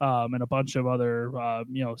 and a bunch of other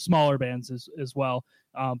smaller bands as well.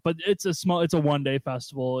 But it's a 1 day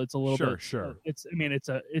festival. It's a little bit sure. It's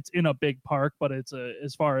in a big park, but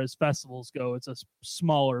as far as festivals go, it's a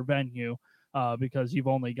smaller venue because you've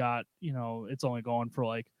only got it's only going for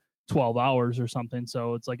like 12 hours or something.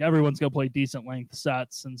 So it's like everyone's gonna play decent length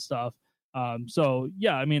sets and stuff. So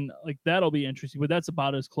yeah, I mean, like that'll be interesting, but that's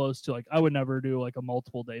about as close to like I would never do like a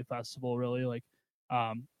multiple day festival really. Like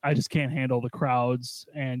I just can't handle the crowds,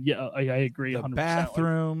 and yeah, I agree. The 100%.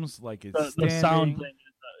 bathrooms, like it's the sound thing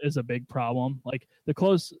is a big problem. Like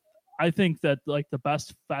I think that like the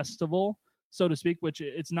best festival, so to speak, which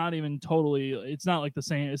it's not even totally, it's not like the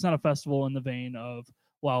same. It's not a festival in the vein of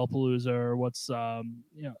Lollapalooza or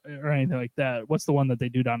or anything like that. What's the one that they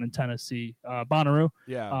do down in Tennessee? Bonnaroo.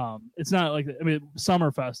 Yeah. It's not like, I mean,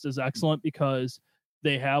 Summerfest is excellent because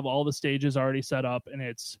they have all the stages already set up, and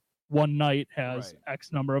it's one night has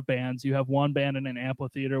X number of bands. You have one band in an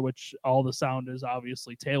amphitheater, which all the sound is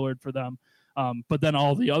obviously tailored for them. But then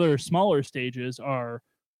all the other smaller stages are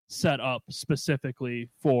set up specifically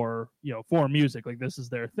for music. Like this is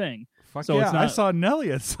their thing. Fuck so yeah, I saw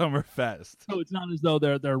Nelly at Summerfest. So it's not as though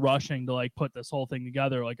they're rushing to like put this whole thing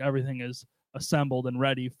together. Like everything is assembled and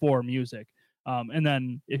ready for music. And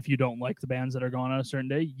then if you don't like the bands that are going on a certain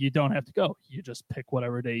day, you don't have to go. You just pick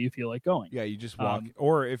whatever day you feel like going. Yeah, you just walk,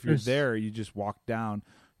 or if you're there, you just walk down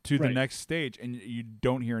to the next stage, and you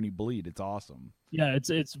don't hear any bleed. It's awesome. Yeah,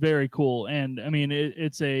 it's very cool, and I mean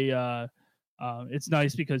it's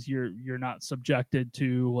nice because you're not subjected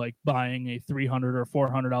to like buying a $300 or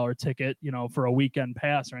 $400 ticket, for a weekend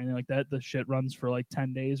pass or anything like that. The shit runs for like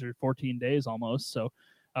 10 days or 14 days almost. So,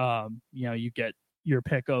 you get your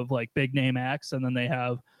pick of like big name acts, and then they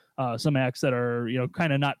have some acts that are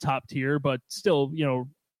kind of not top tier, but still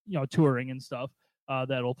touring and stuff.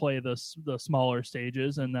 That'll play the smaller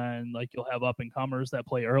stages, and then like you'll have up and comers that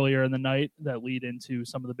play earlier in the night that lead into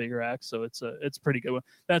some of the bigger acts. So it's pretty good one.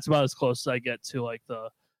 That's about as close as I get to like the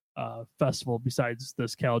festival besides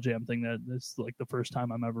this Cal Jam thing. That is like the first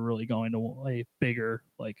time I'm ever really going to a bigger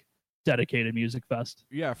like dedicated music fest.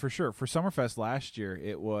 Yeah, for sure. For Summerfest last year,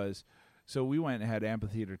 it was. So we went and had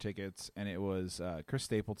amphitheater tickets, and it was Chris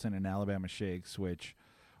Stapleton and Alabama Shakes, which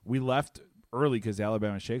we left early because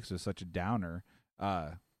Alabama Shakes was such a downer.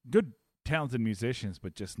 Good, talented musicians,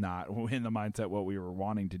 but just not in the mindset what we were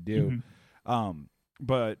wanting to do. Mm-hmm.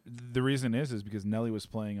 But the reason is because Nelly was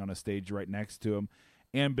playing on a stage right next to him,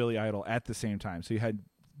 and Billy Idol at the same time. So you had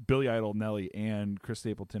Billy Idol, Nelly, and Chris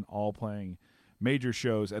Stapleton all playing major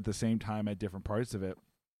shows at the same time at different parts of it.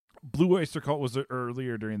 Blue Oyster Cult was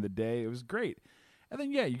earlier during the day. It was great. And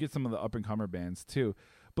then, yeah, you get some of the up-and-comer bands, too.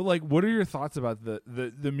 But, like, what are your thoughts about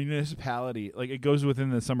the municipality? Like, it goes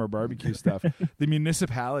within the summer barbecue stuff. The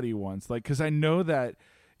municipality ones. Like, because I know that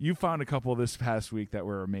you found a couple this past week that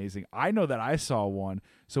were amazing. I know that I saw one.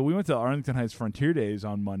 So we went to Arlington Heights Frontier Days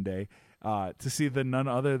on Monday to see none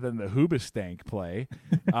other than the Hoobastank play.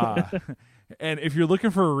 And if you're looking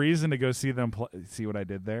for a reason to go see them see what I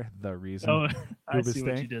did there? The reason. Oh, I see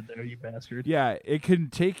what you did there, you bastard. Yeah, it can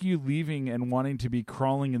take you leaving and wanting to be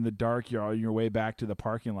crawling in the dark on your way back to the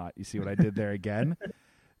parking lot. You see what I did there again?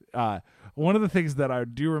 One of the things that I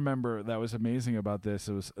do remember that was amazing about this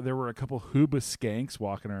was there were a couple Hoobaskanks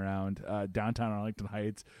walking around downtown Arlington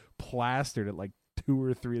Heights, plastered at like 2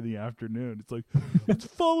 or 3 in the afternoon. It's like, let's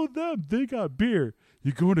follow them. They got beer.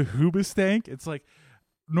 You going to Hoobastank? It's like,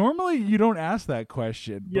 normally you don't ask that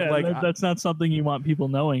question. Yeah, but like, that's not something you want people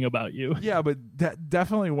knowing about you. Yeah, but that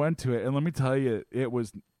definitely went to it. And let me tell you, it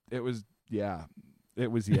was yeah.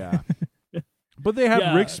 But they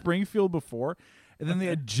had Rick Springfield before, and then they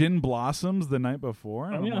had Gin Blossoms the night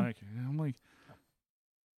before. And I'm like,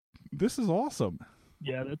 this is awesome.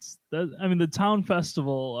 Yeah, I mean, the town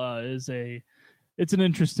festival it's an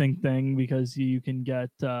interesting thing because you can get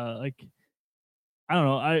like, I don't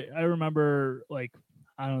know. I remember like,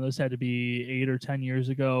 I don't know, this had to be 8 or 10 years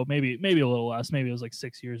ago, maybe a little less. Maybe it was like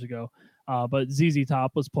 6 years ago. But ZZ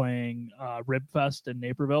Top was playing Rib Fest in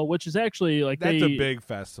Naperville, which is actually like that's a big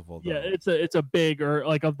festival, though. Yeah, it's a big, or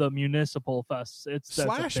like of the municipal fests.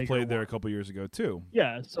 Slash played there a couple years ago too.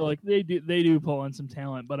 Yeah, so like they do pull in some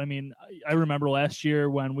talent. But I mean, I remember last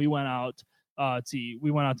year when we went out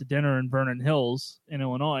to dinner in Vernon Hills in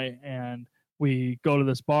Illinois, and we go to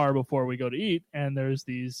this bar before we go to eat, and there's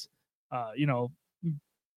these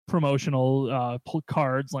promotional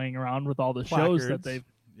cards laying around with all the placards. Shows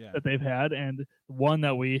that they've had, and one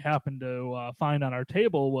that we happened to find on our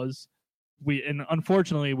table was and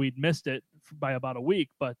unfortunately we'd missed it by about a week,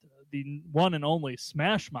 but the one and only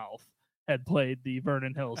Smash Mouth had played the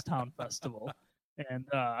Vernon Hills Town Festival. And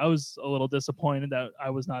I was a little disappointed that I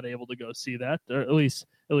was not able to go see that, or at least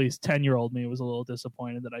 10-year-old me was a little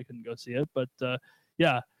disappointed that I couldn't go see it. But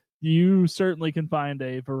yeah, you certainly can find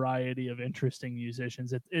a variety of interesting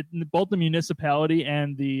musicians at both the municipality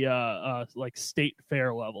and the like state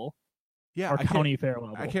fair level, or county fair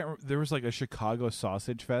level. I can't. There was like a Chicago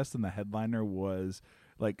Sausage Fest, and the headliner was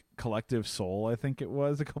like Collective Soul, I think it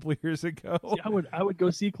was, a couple of years ago. See, I would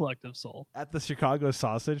go see Collective Soul at the Chicago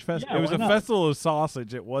Sausage Fest. Yeah, it was a festival of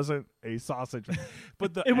sausage. It wasn't a sausage,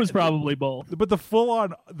 but it was probably both. But the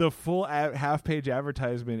full half-page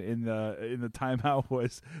advertisement in the timeout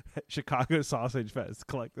was Chicago Sausage Fest,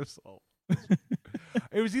 Collective Soul.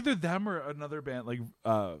 It was either them or another band, like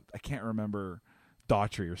I can't remember,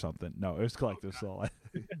 Daughtry or something. No, it was Collective Soul.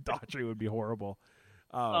 Daughtry would be horrible.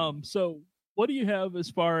 So what do you have as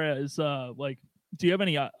far as like, do you have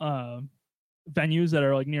any venues that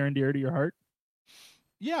are like near and dear to your heart?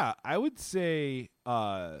 Yeah, I would say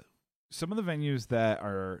some of the venues that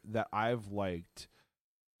I've liked,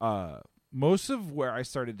 most of where I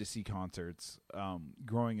started to see concerts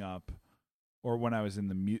growing up, or when I was in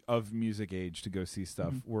the music age to go see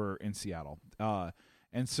stuff, were in Seattle.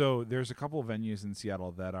 And so there's a couple of venues in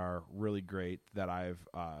Seattle that are really great that I've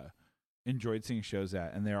enjoyed seeing shows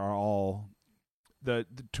at, and they are all the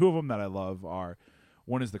two of them that I love are,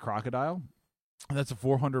 one is the Crocodile, and that's a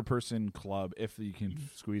 400-person club if you can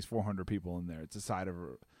squeeze 400 people in there. It's it's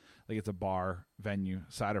a bar venue,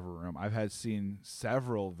 side of a room. I've seen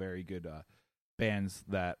several very good bands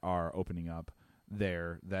that are opening up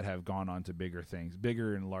there that have gone on to bigger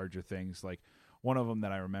and larger things. Like one of them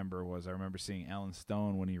that I remember seeing Alan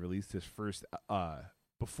Stone when he released his first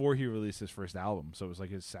before he released his first album. So it was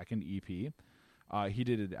like his second EP. He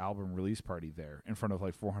did an album release party there in front of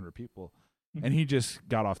like 400 people, and he just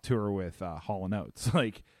got off tour with Hall & Oates,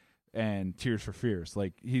 and Tears for Fears.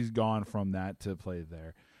 Like he's gone from that to play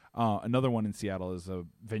there. Another one in Seattle is a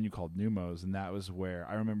venue called Numos, and that was where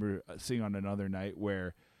I remember seeing on another night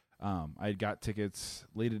where I got tickets,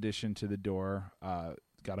 late edition to the door.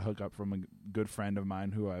 Got a hookup from a good friend of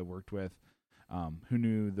mine who I worked with, who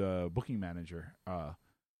knew the booking manager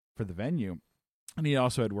for the venue, and he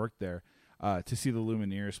also had worked there. To see the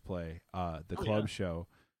Lumineers play the club show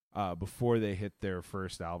before they hit their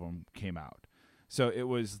first album came out. So it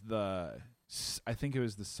was I think it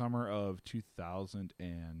was the summer of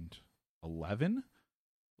 2011,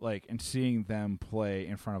 and seeing them play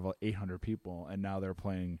in front of 800 people, and now they're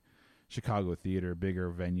playing Chicago Theater,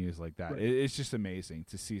 bigger venues like that. Right. It's just amazing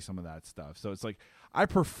to see some of that stuff. So it's like I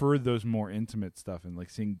prefer those more intimate stuff, and like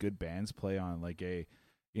seeing good bands play on like a,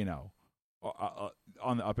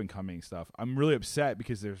 on the up-and-coming stuff. I'm really upset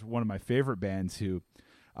because there's one of my favorite bands who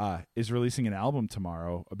is releasing an album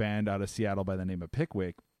tomorrow, a band out of Seattle by the name of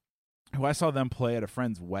Pickwick, who I saw them play at a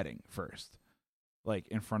friend's wedding first, like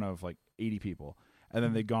in front of like 80 people. And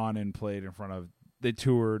then they'd gone and played they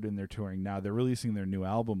toured, and they're touring now. They're releasing their new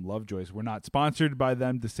album, Lovejoys. We're not sponsored by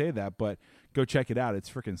them to say that, but go check it out. It's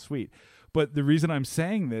freaking sweet. But the reason I'm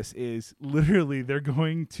saying this is literally they're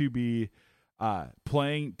going to be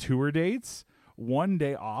playing tour dates one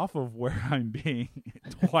day off of where I'm being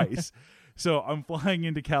twice. So I'm flying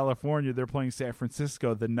into California. They're playing San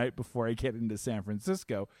Francisco the night before I get into San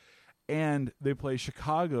Francisco. And they play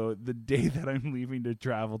Chicago the day that I'm leaving to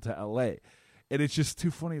travel to LA. And it's just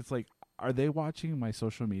too funny. It's like, are they watching my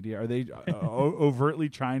social media? Are they overtly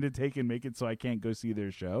trying to take and make it so I can't go see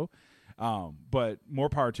their show? But more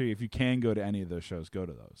power to you. If you can go to any of those shows, go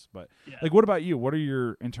to those. But like, what about you? What are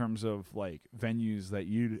your, in terms of like venues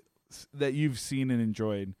that you've seen and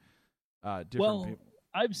enjoyed? People?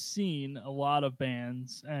 I've seen a lot of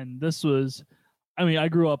bands, and this was, I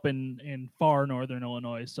grew up in far northern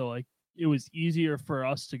Illinois, so like it was easier for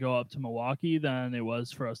us to go up to Milwaukee than it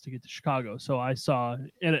was for us to get to Chicago. So I saw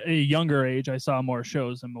at a younger age, I saw more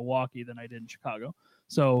shows in Milwaukee than I did in Chicago.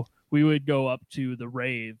 So we would go up to the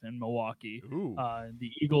Rave in Milwaukee.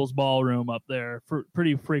 The Eagles Ballroom up there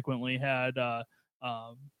pretty frequently had,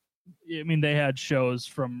 they had shows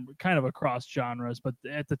from kind of across genres, but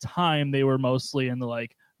at the time they were mostly in the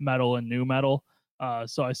like metal and new metal.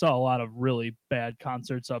 So I saw a lot of really bad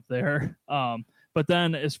concerts up there. But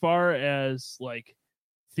then as far as like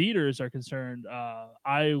theaters are concerned,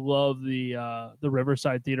 I love the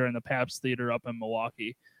Riverside Theater and the Pabst Theater up in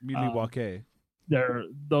Milwaukee. Milwaukee.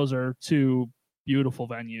 Those are two beautiful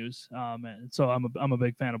venues, and so I'm a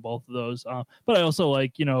big fan of both of those. But I also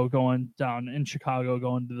like going down in Chicago,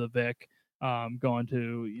 going to the Vic, going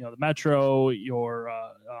to the Metro, your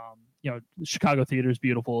the Chicago Theater is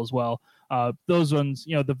beautiful as well. Those ones,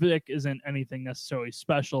 the Vic isn't anything necessarily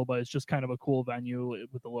special, but it's just kind of a cool venue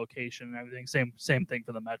with the location and everything. Same thing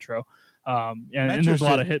for the Metro. And there's a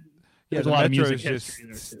lot of hit. Yeah, there's a lot of music is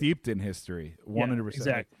just steeped in history. 100%.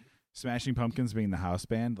 Exactly. Like, Smashing Pumpkins being the house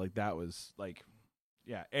band, like that was like,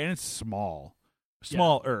 yeah, and it's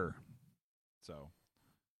smaller. So,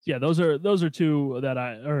 yeah, those are two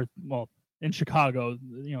that in Chicago,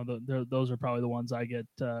 those are probably the ones I get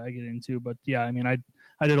into. But yeah, I mean, I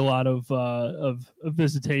did a lot of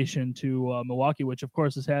visitation to Milwaukee, which of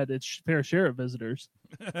course has had its fair share of visitors.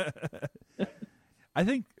 I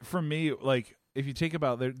think for me, like if you take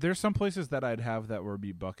about there's some places that I'd have that would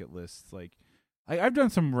be bucket lists. Like I've done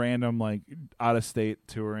some random like out of state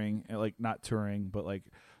touring, like not touring, but like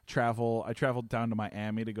travel. I traveled down to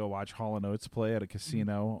Miami to go watch Hall & Oates play at a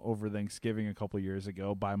casino over Thanksgiving a couple years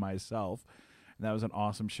ago by myself. And that was an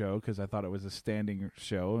awesome show because I thought it was a standing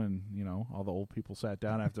show, and all the old people sat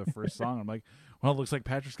down after the first song. I'm like, well, it looks like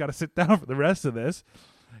Patrick's got to sit down for the rest of this.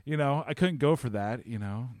 I couldn't go for that.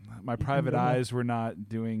 My private eyes were not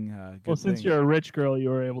doing good well, since things. You're a rich girl, you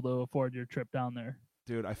were able to afford your trip down there.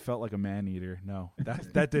 Dude, I felt like a man eater. No,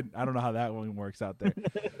 that didn't. I don't know how that one works out there.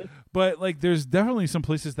 But like, there's definitely some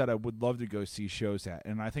places that I would love to go see shows at,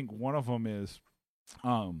 and I think one of them is,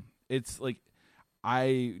 it's like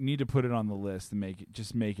I need to put it on the list and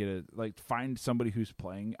make it find somebody who's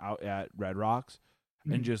playing out at Red Rocks,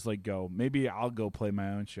 and just like go. Maybe I'll go play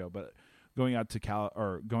my own show, but going out to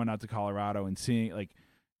Colorado and seeing like,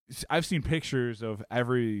 I've seen pictures of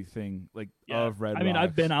everything of Red Rocks. I mean,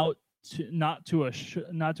 I've been out. Not to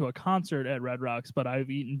a concert at Red Rocks, but I've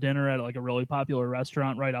eaten dinner at like a really popular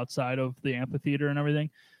restaurant right outside of the amphitheater and everything.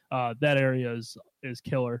 That area is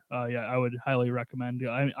killer. Yeah, I would highly recommend.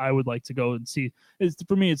 I would like to go and see.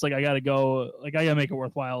 For me, it's like I gotta go. Like I gotta make it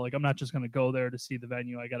worthwhile. Like I'm not just gonna go there to see the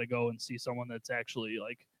venue. I gotta go and see someone that's actually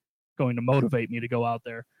like going to motivate me to go out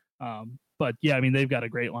there. But yeah, I mean they've got a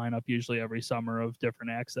great lineup usually every summer of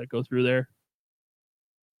different acts that go through there.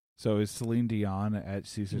 So is Celine Dion at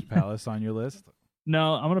Caesar's Palace on your list?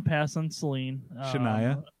 No, I'm going to pass on Celine.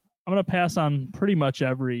 Shania? I'm going to pass on pretty much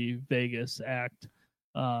every Vegas act,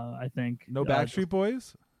 I think. No Backstreet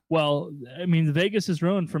Boys? Well, I mean, Vegas is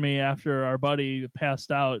ruined for me after our buddy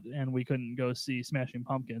passed out and we couldn't go see Smashing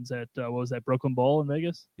Pumpkins at, what was that, Brooklyn Bowl in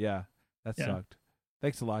Vegas? Yeah, that sucked.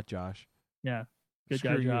 Thanks a lot, Josh. Yeah, good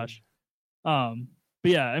guy, Josh.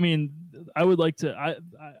 But yeah, I mean, I would like to.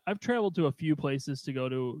 I've traveled to a few places to go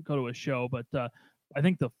to a show, but I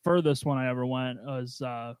think the furthest one I ever went was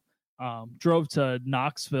drove to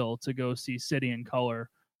Knoxville to go see City and Color.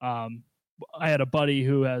 I had a buddy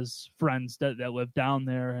who has friends that live down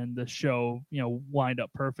there, and the show lined up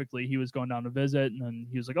perfectly. He was going down to visit, and then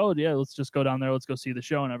he was like, "Oh yeah, let's just go down there. Let's go see the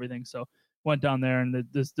show and everything." So went down there, and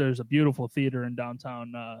there's a beautiful theater in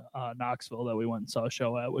downtown Knoxville that we went and saw a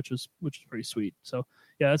show at, which was pretty sweet. So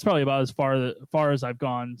yeah, that's probably about as far as I've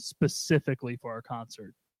gone specifically for a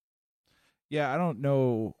concert. Yeah, I don't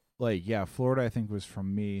know. Like, yeah, Florida I think was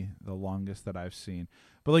from me the longest that I've seen.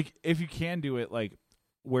 But like, if you can do it, like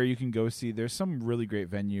where you can go see, there's some really great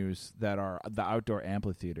venues that are the outdoor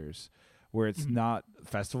amphitheaters where it's not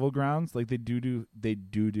festival grounds. Like they do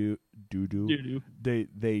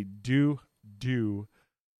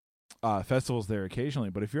festivals there occasionally,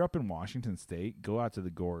 but if you're up in Washington State, go out to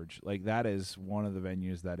the Gorge. Like that is one of the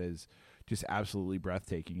venues that is just absolutely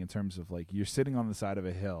breathtaking in terms of like you're sitting on the side of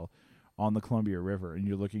a hill on the Columbia River and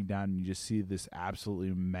you're looking down and you just see this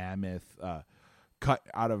absolutely mammoth cut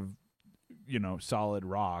out of solid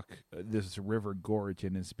rock, this river gorge,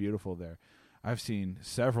 and it's beautiful there. I've seen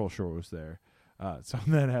several shows there, some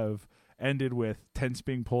that have ended with tents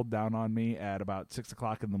being pulled down on me at about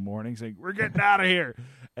 6:00 in the morning saying, "We're getting out of here."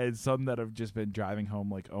 And some that have just been driving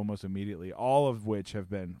home like almost immediately, all of which have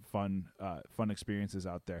been fun experiences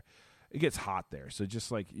out there. It gets hot there. So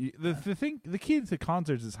just like the key to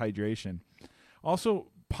concerts is hydration.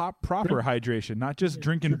 Also proper hydration, not just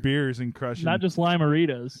drinking beers and crushing. Not just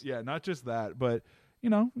Lime-A-Ritas. Yeah, not just that, but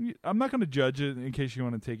I'm not going to judge it in case you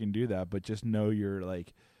want to take and do that, but just know you're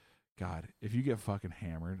like, God, if you get fucking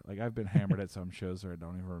hammered, like I've been hammered at some shows where I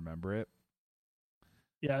don't even remember it.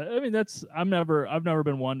 Yeah, I mean I've never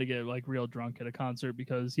been one to get like real drunk at a concert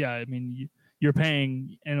because I mean you're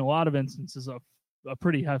paying in a lot of instances a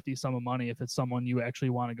pretty hefty sum of money if it's someone you actually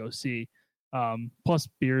want to go see. Plus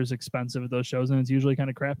beer is expensive at those shows and it's usually kind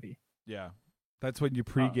of crappy. Yeah. That's when you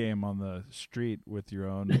pregame on the street with your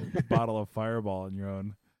own bottle of Fireball and your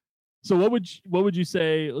own. So what would you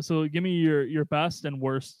say? So give me your best and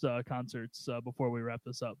worst concerts before we wrap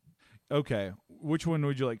this up. Okay, which one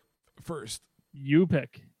would you like first? You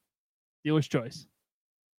pick. Dealer's choice.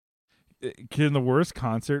 Can the worst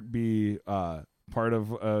concert be part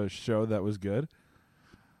of a show that was good?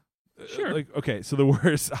 Sure. Like, okay, so the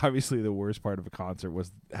worst, obviously, the worst part of a concert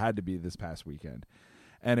had to be this past weekend,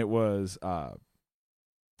 and it was 100%.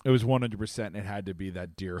 And it had to be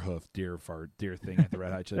that deer hoof, deer fart, deer thing at the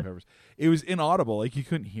Red Hot Chili Peppers. It was inaudible, like you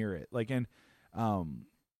couldn't hear it. Like, and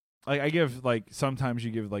like I give like sometimes you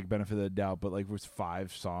give like benefit of the doubt, but like it was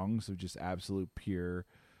 5 songs of just absolute pure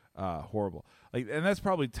horrible. Like, and that's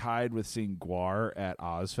probably tied with seeing Gwar at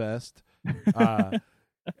Ozfest,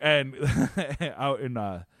 and out in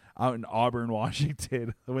Auburn,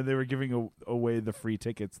 Washington, when they were giving away the free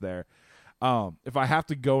tickets there. If I have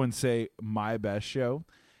to go and say my best show,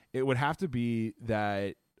 it would have to be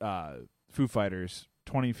that Foo Fighters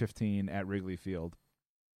 2015 at Wrigley Field.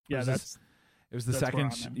 Yeah, it was the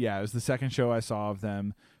second. It was the second show I saw of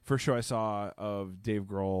them. First show I saw of Dave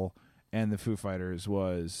Grohl and the Foo Fighters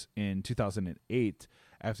was in 2008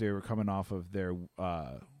 after they were coming off of their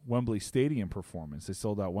Wembley Stadium performance. They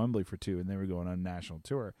sold out Wembley for 2, and they were going on a national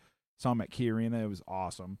tour. Saw them at Key Arena. It was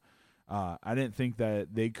awesome. I didn't think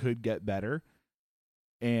that they could get better,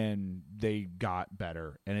 and they got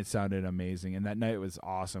better, and it sounded amazing. And that night was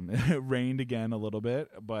awesome. It rained again a little bit,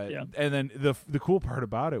 but and then the cool part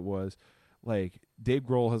about it was, like, Dave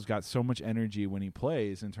Grohl has got so much energy when he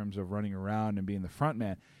plays in terms of running around and being the front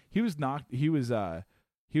man. He was knocked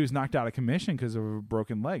out of commission because of a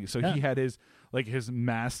broken leg. So he had his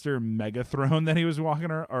master Megathrone that he was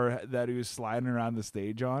walking around, or that he was sliding around the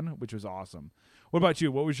stage on, which was awesome. What about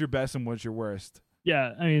you? What was your best and what's your worst?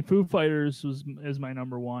 Yeah, I mean, Foo Fighters is my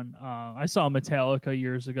number one. I saw Metallica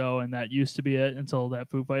years ago, and that used to be it until that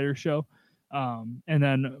Foo Fighters show. And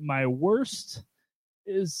then my worst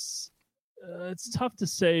is it's tough to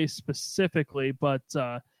say specifically, but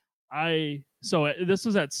this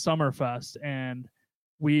was at Summerfest, and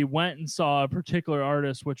we went and saw a particular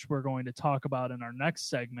artist, which we're going to talk about in our next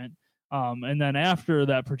segment. And then after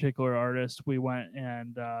that particular artist, we went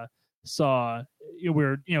and saw, we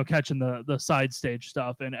were catching the side stage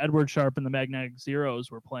stuff, and Edward Sharpe and the Magnetic Zeros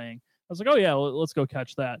were playing. I was like, oh yeah, let's go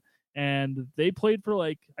catch that. And they played for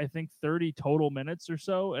like, I think 30 total minutes or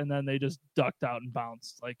so, and then they just ducked out and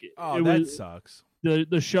bounced. Like, that sucks.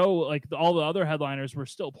 The show, like all the other headliners were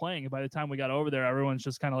still playing, and by the time we got over there, everyone's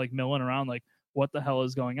just kind of like milling around, like, what the hell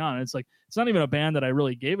is going on? And it's like, it's not even a band that I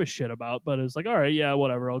really gave a shit about, but it's like, all right, yeah,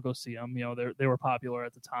 whatever, I'll go see them. They were popular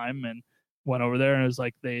at the time, and went over there, and it was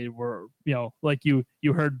like they were, like you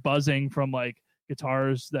heard buzzing from like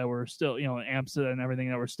guitars that were still, amps and everything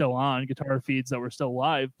that were still on, guitar feeds that were still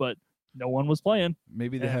live, but no one was playing.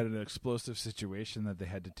 Maybe they had an explosive situation that they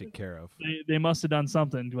had to take care of. They must have done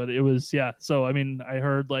something, but it was, So, I mean, I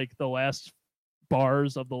heard like the last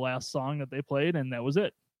bars of the last song that they played, and that was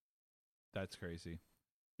it. That's crazy.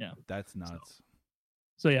 Yeah. That's nuts.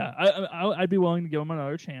 So yeah, I'd be willing to give them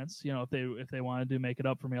another chance, if they wanted to make it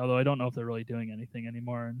up for me. Although I don't know if they're really doing anything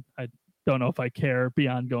anymore, and I don't know if I care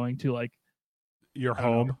beyond going to like your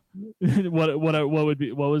home. what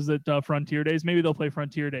was it? Frontier Days? Maybe they'll play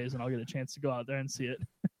Frontier Days, and I'll get a chance to go out there and see it.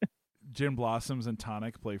 Gin Blossoms and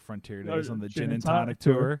Tonic play Frontier Days on the Gin and Tonic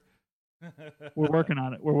tour. We're working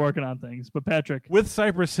on it. We're working on things. But Patrick, with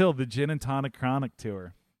Cypress Hill, the Gin and Tonic Chronic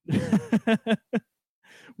tour.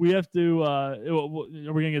 We have to. Are we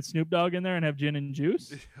gonna get Snoop Dogg in there and have gin and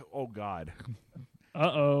juice? Oh God.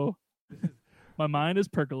 Uh-oh. My mind is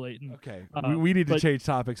percolating. Okay, we need to change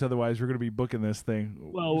topics, otherwise we're gonna be booking this thing.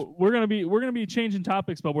 Well, we're gonna be changing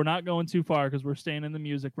topics, but we're not going too far because we're staying in the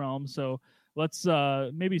music realm. So let's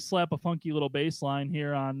maybe slap a funky little bass line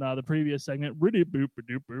here on the previous segment.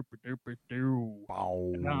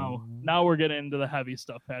 Now we're getting into the heavy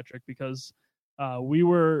stuff, Patrick, because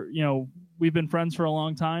we've been friends for a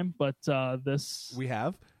long time, but we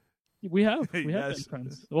have yes. been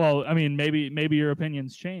friends. Well, I mean, maybe your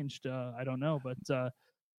opinions changed. I don't know, but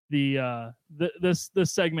this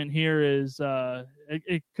segment here is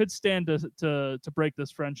it could stand to break this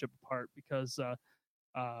friendship apart, because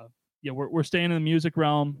we're staying in the music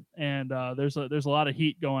realm, and there's a lot of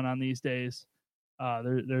heat going on these days.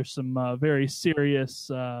 There's some very serious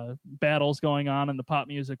battles going on in the pop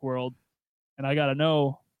music world. And I gotta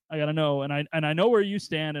know, and I know where you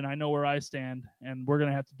stand, and I know where I stand, and we're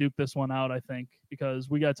gonna have to duke this one out, I think,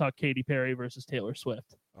 because we gotta talk Katy Perry versus Taylor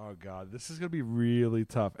Swift. Oh God, this is gonna be really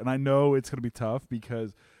tough, and I know it's gonna be tough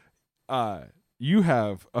because you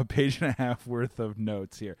have a page and a half worth of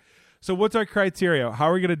notes here. So what's our criteria?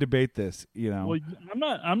 How are we gonna debate this? Well,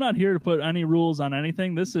 I'm not here to put any rules on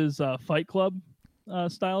anything. This is Fight Club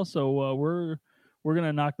style, so we're going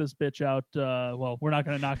to knock this bitch out. We're not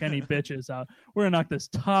going to knock any bitches out. We're going to knock this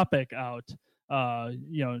topic out.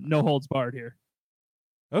 No holds barred here.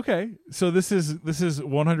 Okay, so this is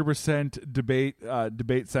 100%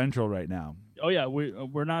 debate central right now. Oh yeah,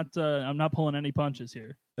 we're not. I'm not pulling any punches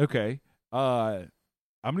here. Okay, I'm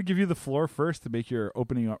gonna give you the floor first to make your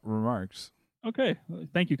opening remarks. Okay,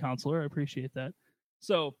 thank you, counselor. I appreciate that.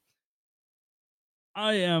 So,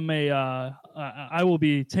 I am I will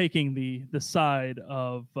be taking the side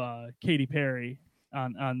of Katy Perry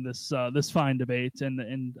on this fine debate,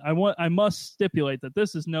 and I must stipulate that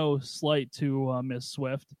this is no slight to Miss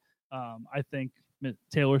Swift. I think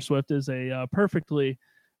Taylor Swift is a perfectly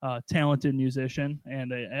talented musician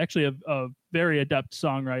and actually a very adept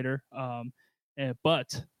songwriter.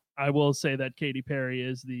 But I will say that Katy Perry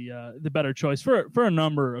is the better choice for a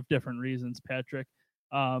number of different reasons, Patrick.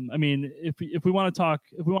 I mean, if we want to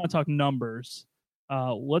talk numbers,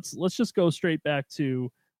 let's just go straight back to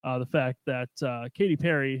the fact that Katy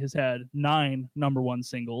Perry has had 9 number 1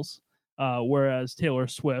 singles, whereas Taylor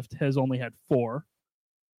Swift has only had 4.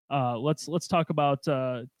 Let's talk about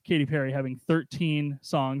Katy Perry having 13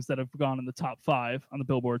 songs that have gone in the top 5 on the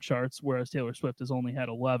Billboard charts, whereas Taylor Swift has only had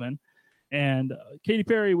 11. And Katy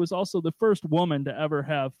Perry was also the first woman to ever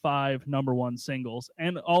have 5 number 1 singles,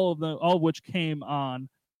 and all of which came on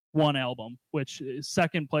one album, which is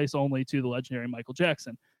second place only to the legendary Michael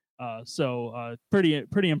Jackson. So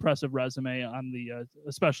pretty impressive resume on the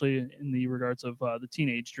especially in the regards of the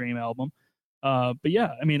Teenage Dream album. But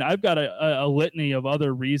yeah, I mean, I've got a litany of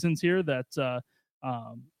other reasons here that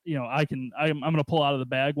I'm going to pull out of the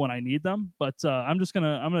bag when I need them, but I'm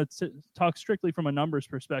going to talk strictly from a numbers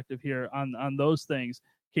perspective here on those things.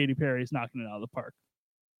 Katy Perry is knocking it out of the park.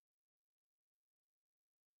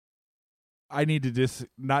 I need to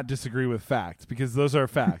not disagree with facts, because those are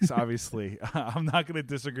facts. Obviously, I'm not going to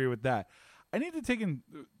disagree with that. I need to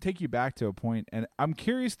take you back to a point, and I'm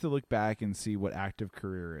curious to look back and see what active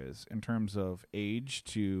career is in terms of age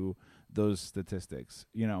to those statistics.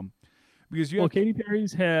 You know, because Katy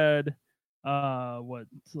Perry's had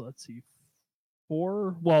let's see,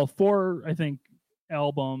 4 I think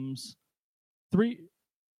albums,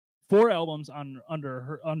 4 albums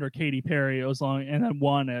under Katy Perry as long, and then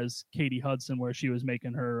 1 as Katie Hudson, where she was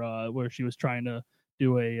making where she was trying to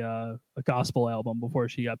do a gospel album before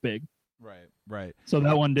she got big. Right. So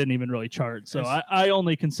that one didn't even really chart. So I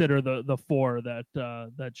only consider the 4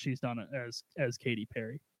 that she's done as Katy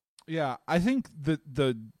Perry. Yeah, I think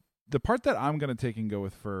the part that I'm going to take and go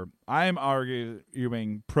with I am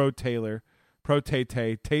arguing pro Taylor, pro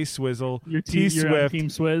Tay Swizzle, T Swift, Team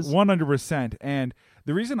Swizz, 100%. And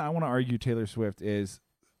the reason I want to argue Taylor Swift is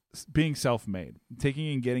being self-made,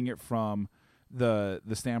 taking and getting it from the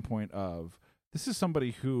standpoint of, this is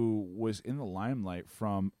somebody who was in the limelight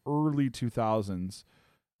from early 2000s.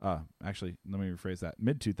 Actually, let me rephrase that,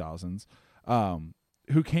 mid 2000s.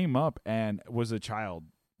 Who came up and was a child,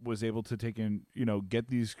 was able to take in, get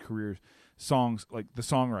these career songs, like the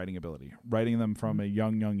songwriting ability, writing them from a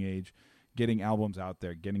young age, getting albums out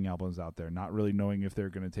there, not really knowing if they're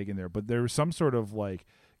going to take in there. But there was some sort of like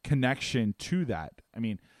connection to that. I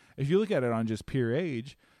mean, if you look at it on just pure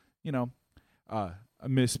age,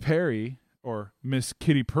 Miss Perry or Miss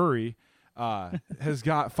Kitty Purry has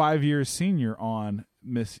got 5 years senior on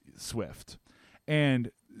Miss Swift. And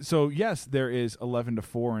so, yes, there is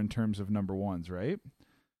 11-4 in terms of number ones, right?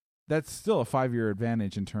 That's still a 5-year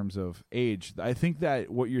advantage in terms of age. I think that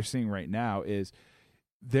what you're seeing right now is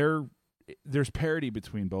there's parity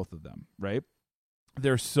between both of them, right?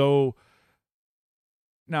 They're so...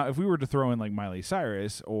 Now, if we were to throw in like Miley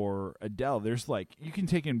Cyrus or Adele, there's like, you can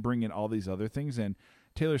take and bring in all these other things, and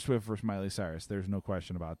Taylor Swift versus Miley Cyrus, there's no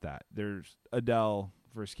question about that. There's Adele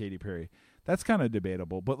versus Katy Perry. That's kind of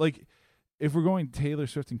debatable. But like, if we're going Taylor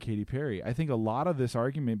Swift and Katy Perry, I think a lot of this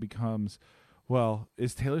argument becomes, well,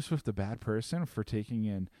 is Taylor Swift a bad person for taking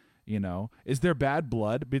in, is there bad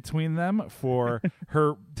blood between them for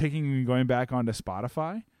her taking and going back onto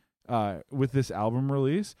Spotify with this album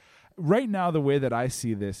release? Right now, the way that I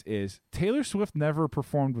see this is Taylor Swift never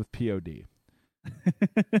performed with POD.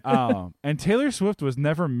 And Taylor Swift was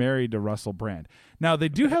never married to Russell Brand. Now, they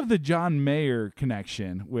do have the John Mayer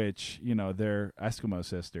connection, which, they're Eskimo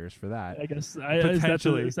sisters for that. I guess,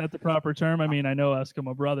 potentially. Is that the proper term? I mean, I know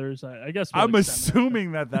Eskimo brothers. I guess I'm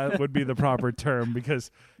assuming that would be the proper term because,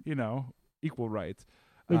 equal rights.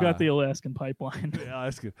 We've got the Alaskan pipeline.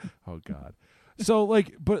 Oh, God. So,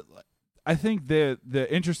 but I think the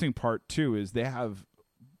interesting part, too, is they have,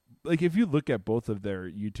 like, if you look at both of their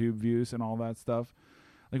YouTube views and all that stuff,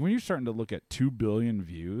 like when you're starting to look at 2 billion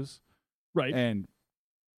views, right? And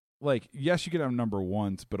like, yes, you could have number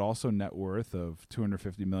ones, but also net worth of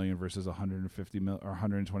 250 million versus 150 million or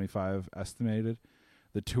 125 estimated.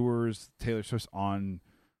 The tours, Taylor Swift's on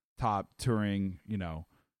top touring,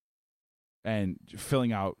 and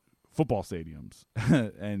filling out football stadiums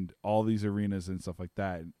and all these arenas and stuff like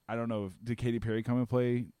that. I don't know, did Katy Perry come and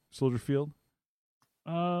play Soldier Field?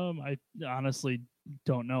 I honestly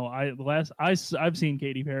don't know. I've seen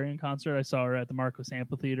Katy Perry in concert. I saw her at the Marcos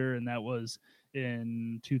Amphitheater, and that was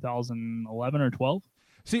in 2011 or 12.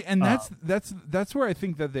 See, and that's where I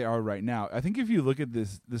think that they are right now. I think if you look at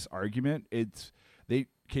this argument,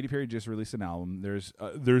 Katy Perry just released an album.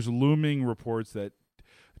 There's looming reports that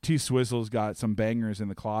T Swizzle's got some bangers in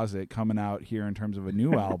the closet coming out here in terms of a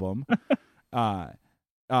new album. But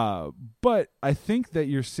I think that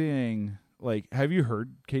you're seeing, like, have you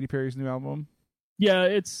heard Katy Perry's new album? Yeah,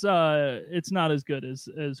 it's not as good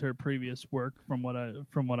as her previous work from what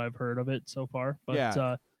I've heard of it so far. But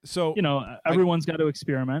yeah. So everyone's got to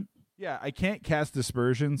experiment. Yeah, I can't cast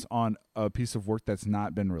aspersions on a piece of work that's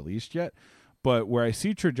not been released yet, but where I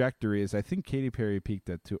see trajectory is I think Katy Perry peaked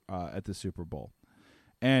at the Super Bowl,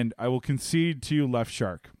 and I will concede to you, Left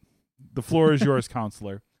Shark. The floor is yours,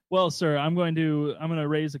 counselor. Well, sir, I'm going to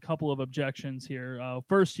raise a couple of objections here.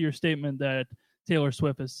 First, your statement that Taylor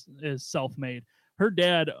Swift is self-made. Her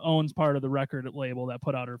dad owns part of the record label that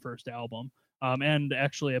put out her first album. And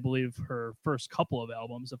actually, I believe her first couple of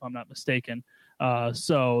albums, if I'm not mistaken.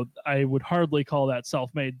 So I would hardly call that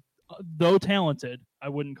self-made. Though talented, I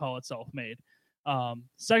wouldn't call it self-made.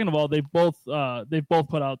 Second of all, they've both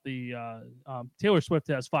put out the Taylor Swift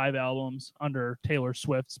has 5 albums under Taylor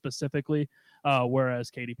Swift specifically,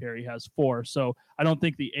 whereas Katy Perry has 4. So I don't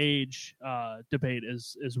think the age debate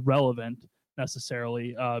is relevant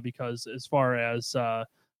necessarily, because as far as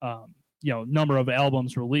number of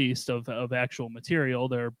albums released of actual material,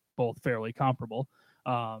 they're both fairly comparable.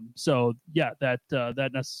 So yeah, that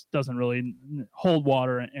doesn't really hold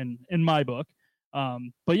water in my book.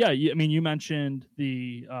 But yeah, you mentioned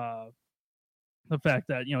the fact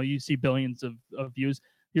that you see billions of views.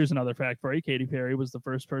 Here's another fact for you: Katy Perry was the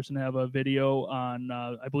first person to have a video on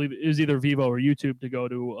I believe it was either Vivo or YouTube to go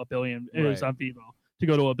to 1 billion. It was on Vivo to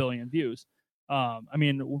go to 1 billion views.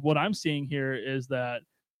 What I'm seeing here is that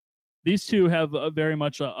these two have very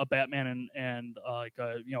much a Batman and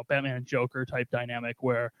Batman and Joker type dynamic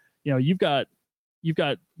where you got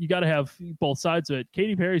to have both sides of it.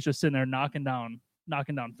 Katy Perry's just sitting there knocking down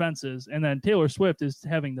fences, and then Taylor Swift is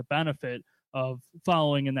having the benefit of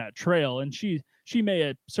following in that trail, and she may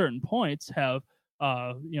at certain points have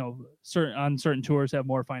on certain tours have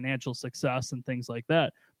more financial success and things like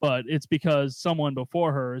that, but it's because someone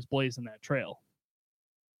before her is blazing that trail.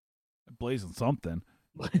 Blazing something.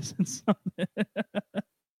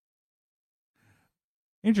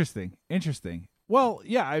 Interesting. Well,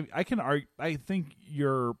 yeah, I can argue. I think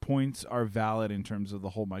your points are valid in terms of the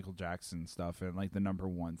whole Michael Jackson stuff and like the number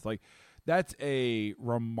ones. Like that's a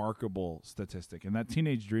remarkable statistic, and that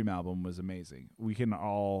Teenage Dream album was amazing. We can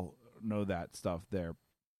all know that stuff there.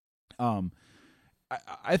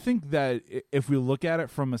 I think that if we look at it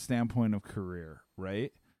from a standpoint of career,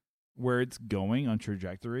 right, where it's going on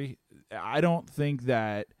trajectory, I don't think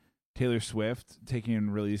that Taylor Swift taking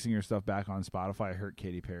and releasing her stuff back on Spotify hurt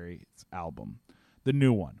Katy Perry's album, the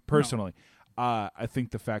new one. Personally, no. I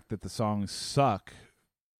think the fact that the songs suck,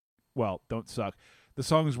 well, don't suck. The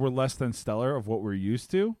songs were less than stellar of what we're used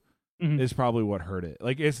to, is probably what hurt it.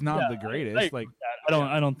 Like it's not the greatest.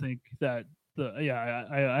 I don't think that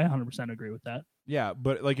I 100% agree with that. Yeah,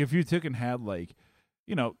 but like if you took and had like,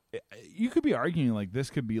 you could be arguing like this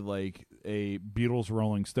could be like a Beatles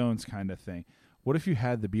Rolling Stones kind of thing. What if you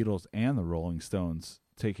had the Beatles and the Rolling Stones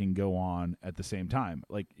go on at the same time?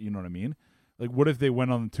 Like, you know what I mean? Like, what if they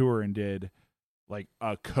went on the tour and did like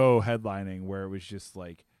a co-headlining where it was just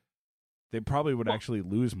like they probably would actually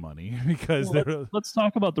lose money because let's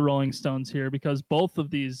talk about the Rolling Stones here, because both of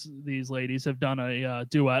these ladies have done a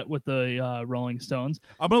duet with the Rolling Stones.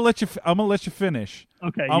 I'm gonna let you finish.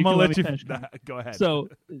 Okay, I'm gonna let you finish. Go ahead. So,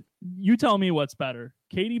 you tell me what's better: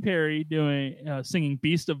 Katy Perry singing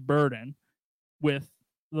 "Beast of Burden" with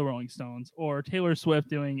the Rolling Stones, or Taylor Swift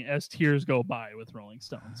doing "As Tears Go By" with Rolling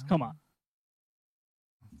Stones? Come on.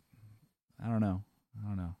 I don't know.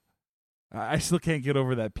 I still can't get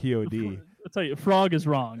over that POD. I'll tell you, frog is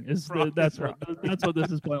wrong. That's what this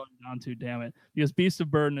is boiling down to. Damn it! Because "Beast of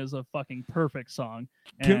Burden" is a fucking perfect song.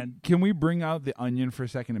 Can we bring out the onion for a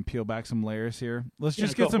second and peel back some layers here? Let's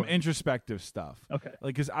just get some introspective stuff. Okay.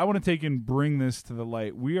 Like, because I want to take and bring this to the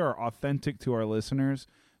light. We are authentic to our listeners,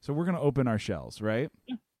 so we're gonna open our shells, right?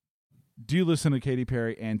 Yeah. Do you listen to Katy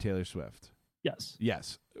Perry and Taylor Swift? Yes.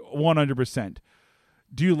 Yes, 100%.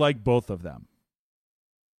 Do you like both of them?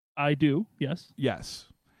 I do, yes. Yes.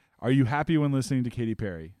 Are you happy when listening to Katy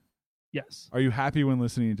Perry? Yes. Are you happy when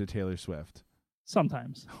listening to Taylor Swift?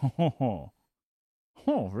 Sometimes. Oh,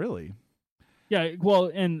 really? Yeah, well,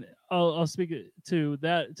 and I'll speak to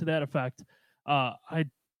that effect. I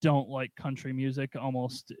don't like country music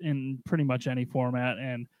almost in pretty much any format,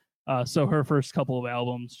 and so her first couple of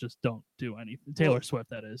albums just don't do anything. Taylor Swift,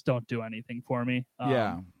 that is, don't do anything for me.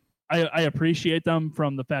 Yeah. I appreciate them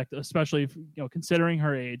from the fact, especially considering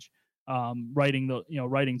her age,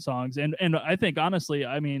 writing songs, and I think honestly,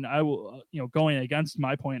 I mean, I will going against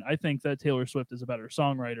my point, I think that Taylor Swift is a better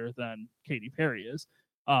songwriter than Katy Perry is,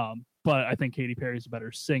 but I think Katy Perry is a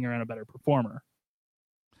better singer and a better performer.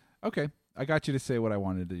 Okay, I got you to say what I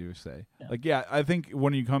wanted to say. Yeah. I think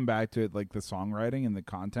when you come back to it, like the songwriting and the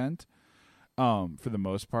content, for the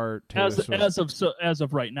most part, Taylor Swift, as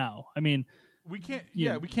of right now, I mean. We can't.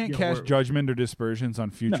 We can't cast judgment or dispersions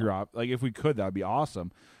on future. No. Like if we could, that'd be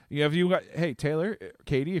awesome. If you got, hey Taylor,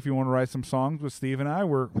 Katie, if you want to write some songs with Steve and I,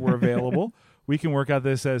 we're available. We can work out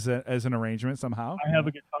this as an arrangement somehow. I have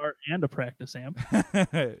a guitar and a practice amp.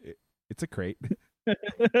 It's a crate.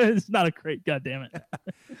 It's not a crate. God damn it.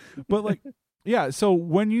 But like, yeah. So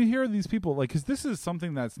when you hear these people, like, because this is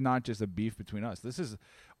something that's not just a beef between us. This is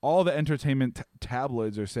all the entertainment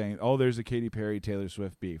tabloids are saying. Oh, there's a Katy Perry Taylor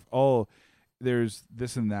Swift beef. Oh. There's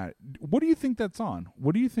this and that. What do you think that's on?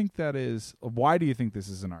 What do you think that is? Why do you think this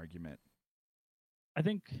is an argument? I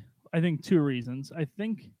think two reasons. I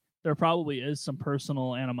think there probably is some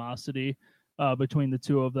personal animosity between the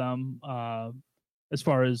two of them, as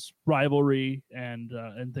far as rivalry and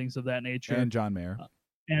things of that nature. And John Mayer.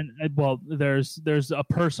 And well, there's a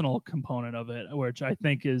personal component of it, which I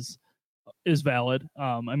think is valid.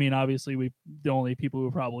 I mean, obviously, the only people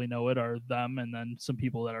who probably know it are them, and then some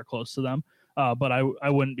people that are close to them. But I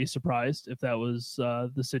wouldn't be surprised if that was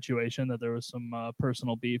the situation, that there was some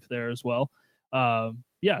personal beef there as well.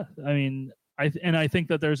 Yeah, I mean, I think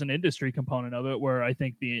that there's an industry component of it where I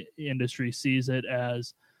think the industry sees it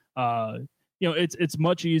as, it's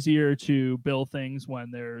much easier to bill things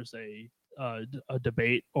when there's a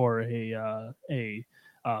debate or a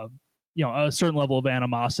certain level of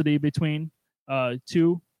animosity between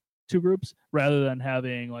two groups, rather than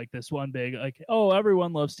having like this one big, like, oh,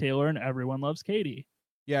 everyone loves Taylor and everyone loves Katy.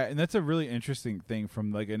 Yeah, and that's a really interesting thing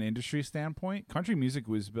from like an industry standpoint. Country music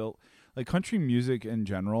was built, like country music in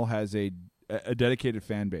general has a dedicated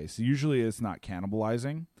fan base. Usually it's not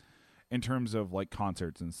cannibalizing in terms of like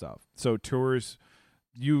concerts and stuff. So tours,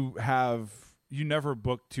 you never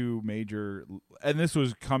booked two major, and this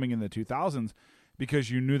was coming in the 2000s,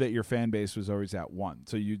 because you knew that your fan base was always at one.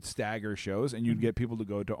 So you'd stagger shows and you'd get people to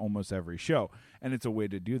go to almost every show. And it's a way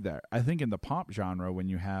to do that. I think in the pop genre, when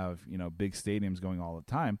you have, big stadiums going all the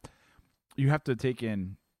time, you have to take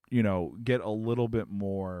in, get a little bit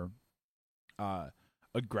more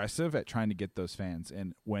aggressive at trying to get those fans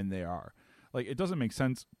in when they are. Like, it doesn't make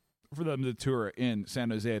sense for them to tour in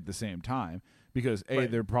San Jose at the same time because, A,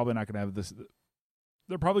 right, they're probably not going to have this.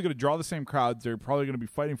 They're probably going to draw the same crowds. They're probably going to be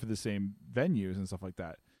fighting for the same venues and stuff like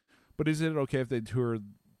that. But is it okay if they tour,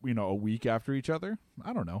 a week after each other?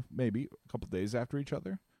 I don't know. Maybe a couple of days after each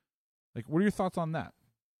other. Like, what are your thoughts on that?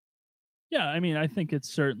 Yeah, I mean, I think it's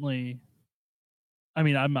certainly. I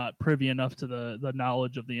mean, I'm not privy enough to the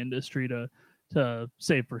knowledge of the industry to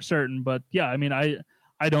say for certain, but yeah, I mean, I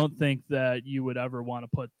don't think that you would ever want to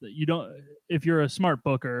put that. You don't, if you're a smart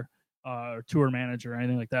booker or tour manager or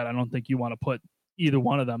anything like that. I don't think you want to put either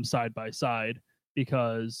one of them side by side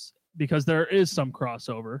because there is some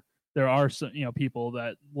crossover. There are some, people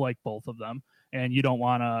that like both of them, and you don't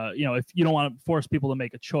want to, if you don't want to force people to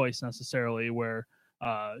make a choice necessarily where,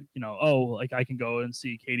 like I can go and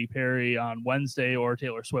see Katy Perry on Wednesday or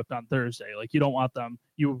Taylor Swift on Thursday. Like, you don't want them,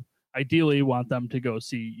 you ideally want them to go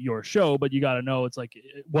see your show, but you got to know it's like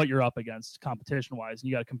what you're up against competition wise, and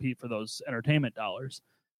you got to compete for those entertainment dollars.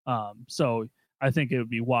 So I think it would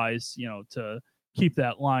be wise, to keep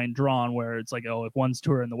that line drawn where it's like, oh, if one's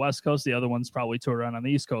touring the West Coast, the other one's probably touring on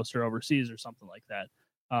the East Coast or overseas or something like that.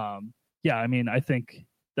 Yeah, I mean, I think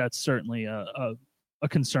that's certainly a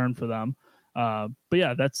concern for them. But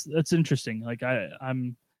yeah, that's interesting. Like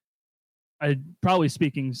I'm probably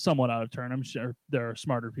speaking somewhat out of turn. I'm sure there are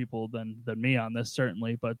smarter people than me on this,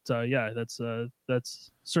 certainly. But yeah,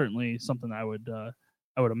 that's certainly something I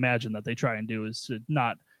would imagine that they try and do, is to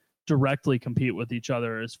not directly compete with each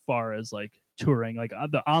other as far as like touring, like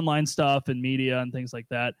the online stuff and media and things like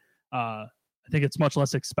that. I think it's much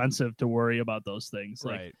less expensive to worry about those things.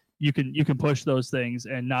 Like, right, you can push those things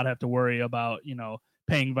and not have to worry about,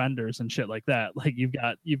 paying vendors and shit like that. Like, you've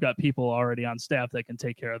got people already on staff that can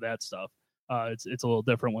take care of that stuff. It's a little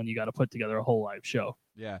different when you got to put together a whole live show.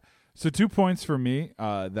 Yeah. So 2 points for me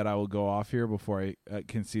that I will go off here before I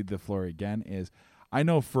concede the floor again is, I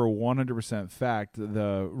know for 100% fact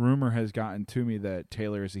the rumor has gotten to me that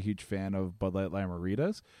Taylor is a huge fan of Bud Light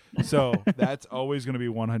Lime-A-Ritas. So that's always going to be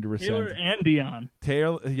 100%. Taylor and Dion.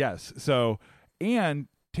 Taylor, yes. So, and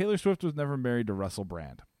Taylor Swift was never married to Russell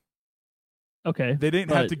Brand. Okay. They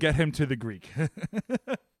didn't have to get him to the Greek. So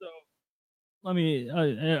let me.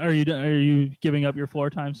 Are you giving up your floor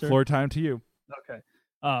time, sir? Floor time to you. Okay.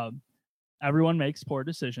 Everyone makes poor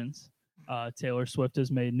decisions. Taylor Swift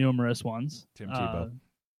has made numerous ones. Tim Tebow.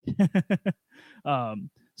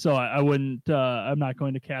 So I wouldn't. I'm not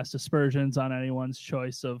going to cast aspersions on anyone's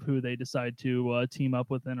choice of who they decide to team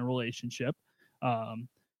up with in a relationship.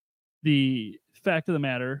 The fact of the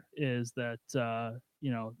matter is that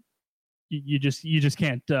you just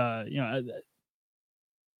can't.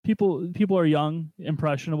 People are young,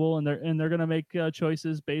 impressionable, and they're going to make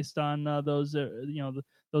choices based on those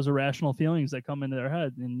those irrational feelings that come into their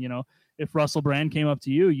head. And if Russell Brand came up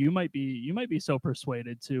to you, you might be so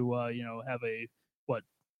persuaded to have a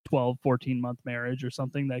 12-14 month marriage or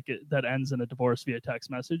something that ends in a divorce via text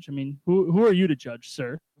message. I mean, who are you to judge,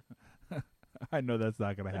 sir? I know that's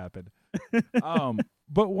not going to happen.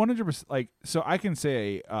 But 100%, like, so I can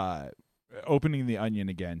say, opening the onion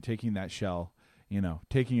again, taking that shell,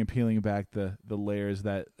 taking and peeling back the layers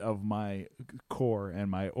that of my core and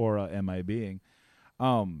my aura and my being.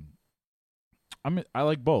 I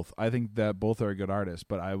like both. I think that both are good artists,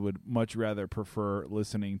 but I would much rather prefer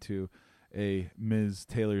listening to a Ms.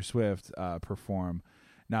 Taylor Swift perform.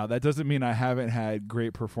 Now, that doesn't mean I haven't had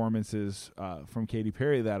great performances from Katy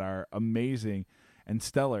Perry that are amazing and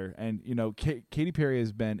stellar. And, Katy Perry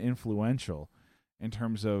has been influential in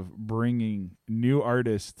terms of bringing new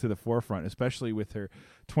artists to the forefront, especially with her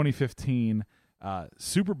 2015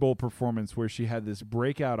 Super Bowl performance where she had this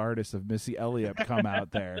breakout artist of Missy Elliott come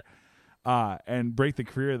out there and break the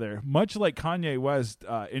career there. Much like Kanye West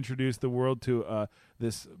introduced the world to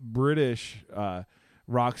this British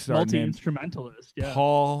rock star multi-instrumentalist,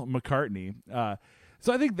 Paul McCartney.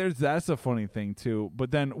 So I think that's a funny thing too.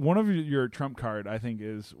 But then one of your trump card, I think,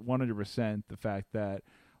 is 100% the fact that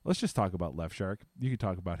let's just talk about Left Shark. You can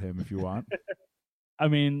talk about him if you want. I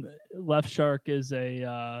mean, Left Shark is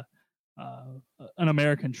an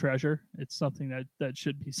American treasure. It's something that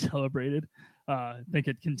should be celebrated. I think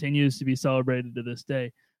it continues to be celebrated to this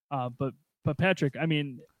day. But Patrick, I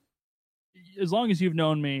mean, as long as you've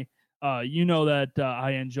known me, you know that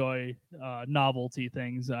I enjoy novelty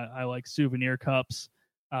things. I like souvenir cups.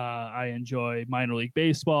 I enjoy minor league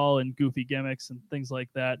baseball and goofy gimmicks and things like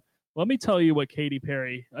that. Let me tell you what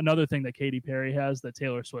another thing that Katy Perry has that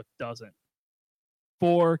Taylor Swift doesn't.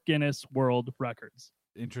 4 Guinness World Records.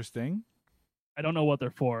 Interesting. I don't know what they're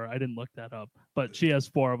for. I didn't look that up. But she has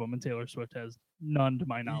 4 of them, and Taylor Swift has none to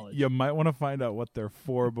my knowledge. You might want to find out what they're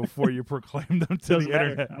for before you proclaim them to the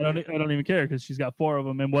internet. I don't even care because she's got 4 of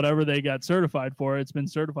them, and whatever they got certified for, it's been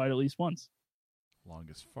certified at least once.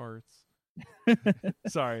 Longest farts.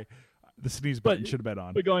 Sorry. The sneeze button should have been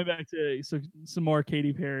on. But going back to some more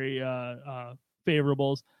Katy Perry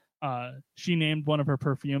favorables, she named one of her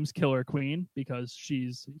perfumes Killer Queen because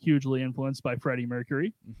she's hugely influenced by Freddie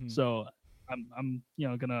Mercury. Mm-hmm. So I'm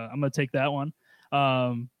gonna take that one.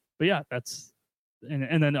 But yeah, that's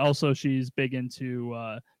and then also she's big into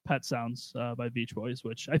Pet Sounds by Beach Boys,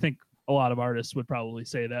 which I think a lot of artists would probably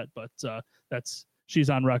say that, but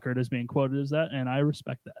she's on record as being quoted as that, and I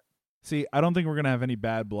respect that. See, I don't think we're gonna have any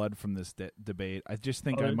bad blood from this debate. I just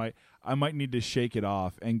think I might need to shake it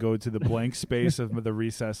off and go to the blank space of the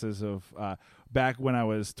recesses of back when I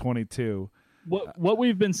was 22. What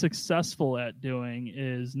we've been successful at doing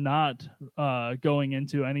is not going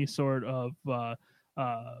into any sort of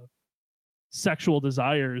sexual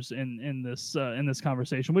desires in this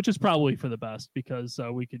conversation, which is probably for the best because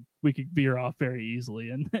we could veer off very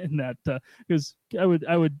easily in that because I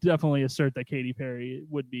would definitely assert that Katy Perry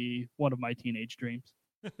would be one of my teenage dreams.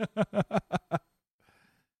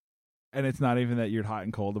 And it's not even that you're hot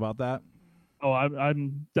and cold about that. Oh,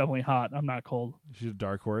 I'm definitely hot. I'm not cold. She's a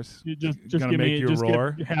dark horse. You just give me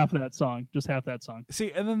half that song. Just half that song.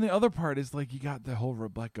 See, and then the other part is like you got the whole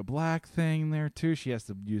Rebecca Black thing there too. She has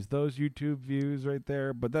to use those YouTube views right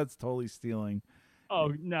there, but that's totally stealing.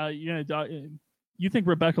 Oh, no, you think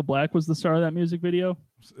Rebecca Black was the star of that music video?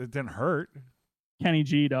 It didn't hurt. Kenny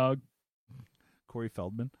G, dog. Corey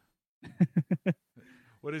Feldman.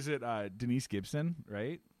 What is it? Denise Gibson,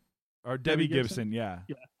 right? Or Debbie Gibson, yeah.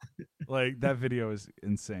 Like, that video is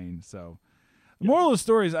insane. So, the moral of the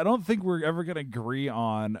story is I don't think we're ever going to agree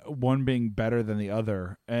on one being better than the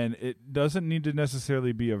other. And it doesn't need to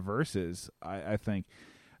necessarily be a versus, I think.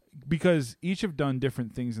 Because each have done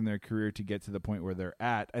different things in their career to get to the point where they're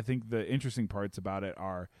at. I think the interesting parts about it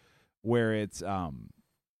are where it's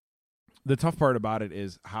the tough part about it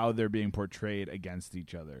is how they're being portrayed against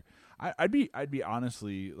each other. I'd be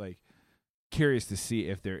honestly like curious to see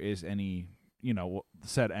if there is any,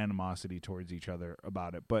 said animosity towards each other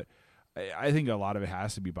about it, but I think a lot of it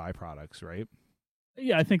has to be byproducts, right?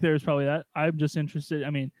 Yeah, I think there's probably that. I'm just interested. I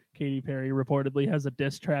mean, Katy Perry reportedly has a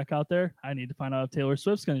diss track out there. I need to find out if Taylor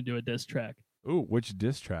Swift's going to do a diss track. Ooh, which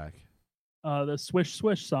diss track? The Swish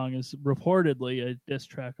Swish song is reportedly a diss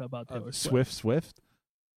track about Taylor Swift. Swift?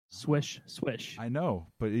 Swish Swish. I know,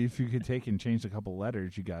 but if you could take and change a couple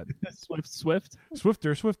letters, you got Swift.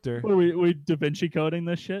 Swifter. What are we Da Vinci coding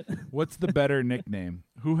this shit? What's the better nickname?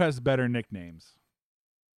 Who has better nicknames?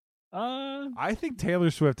 I think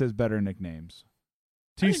Taylor Swift has better nicknames.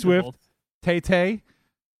 T Swift, Tay Tay.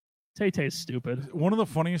 Tay Tay's stupid. One of the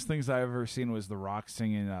funniest things I've ever seen was The Rock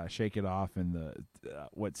singing "Shake It Off" in the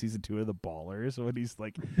season 2 of The Ballers when he's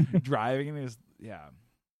like driving and his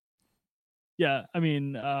Yeah, I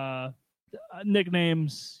mean,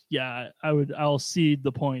 nicknames. Yeah, I'll cede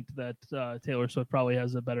the point that Taylor Swift probably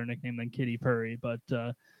has a better nickname than Katy Perry, but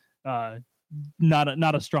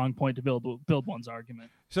not a strong point to build one's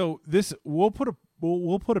argument. So this we'll put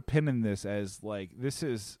a pin in this as like this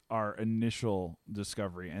is our initial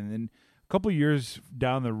discovery, and then a couple years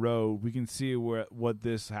down the road we can see what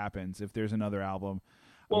this happens if there's another album.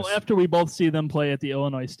 Well, after we both see them play at the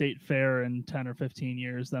Illinois State Fair in 10 or 15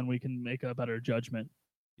 years, then we can make a better judgment.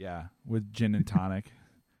 Yeah, with gin and tonic.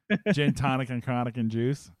 Gin, tonic, and chronic and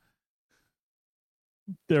juice.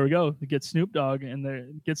 There we go. Get Snoop Dogg in there.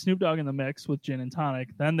 Get Snoop Dogg in the mix with gin and tonic.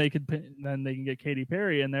 Then they can get Katy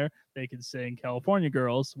Perry in there. They could sing California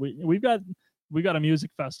Girls. We've got a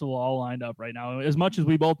music festival all lined up right now. As much as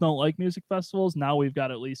we both don't like music festivals, now we've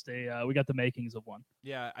got at least we got the makings of one.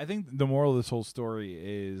 Yeah, I think the moral of this whole story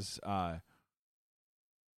is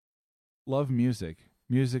love music.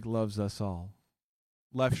 Music loves us all.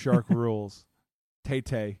 Left Shark rules. Tay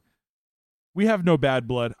Tay. We have no bad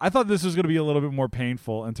blood. I thought this was going to be a little bit more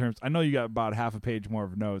painful in terms. I know you got about half a page more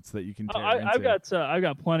of notes that you can tear into. I've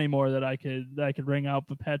got plenty more that I could bring out.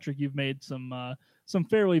 But Patrick, you've made some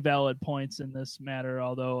fairly valid points in this matter.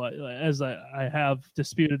 Although as I have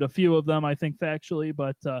disputed a few of them, I think factually,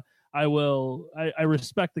 but I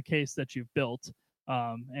respect the case that you've built.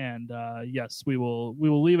 Yes, we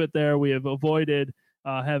will leave it there. We have avoided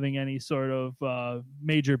having any sort of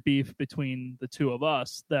major beef between the two of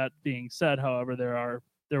us. That being said, however,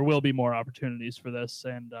 there will be more opportunities for this,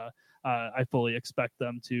 and I fully expect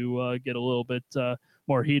them to get a little bit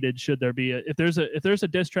more heated. Should there be if there's a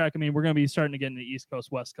diss track? I mean, we're going to be starting to get into East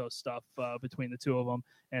Coast West Coast stuff between the two of them,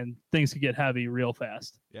 and things could get heavy real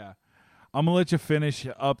fast. Yeah. I'm going to let you finish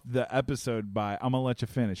up the episode I'm going to let you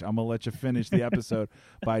finish the episode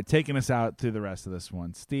by taking us out through the rest of this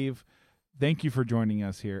one. Steve, thank you for joining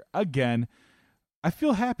us here again. I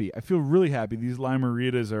feel happy. I feel really happy. These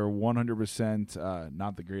Lime-A-Ritas are 100%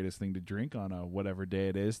 not the greatest thing to drink on a whatever day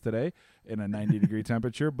it is today in a 90-degree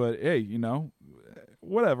temperature. But, hey,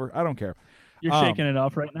 whatever. I don't care. You're shaking it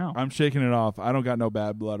off right now. I'm shaking it off. I don't got no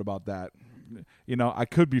bad blood about that. I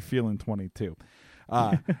could be feeling 22.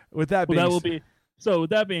 With that being So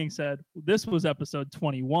with that being said, this was episode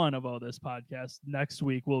 21 of This Podcast. Next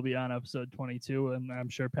week we'll be on episode 22, and I'm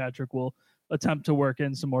sure Patrick will attempt to work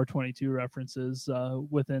in some more 22 references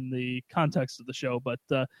within the context of the show. But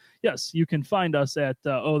yes, you can find us at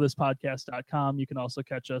ohthispodcast.com. You can also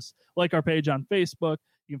catch us, like our page on Facebook.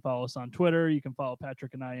 You can follow us on Twitter. You can follow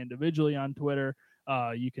Patrick and I individually on Twitter.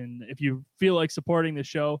 You can, if you feel like supporting the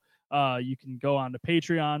show, you can go on to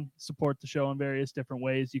Patreon, support the show in various different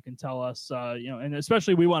ways. You can tell us, and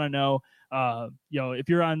especially we want to know, if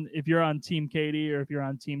you're on Team Katy or if you're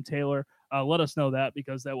on Team Taylor, let us know that,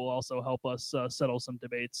 because that will also help us settle some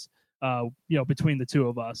debates, between the two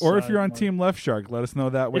of us. Or if you're on Team Left Shark, let us know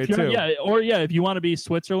that way too. If you want to be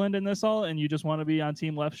Switzerland in this all and you just want to be on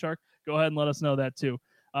Team Left Shark, go ahead and let us know that too.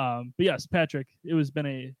 But yes, Patrick, it has been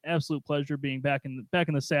an absolute pleasure being back in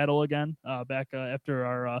the saddle again, after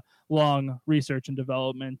our long research and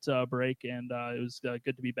development break, and it was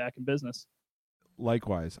good to be back in business.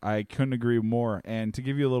 Likewise, I couldn't agree more. And to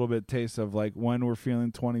give you a little bit taste of like when we're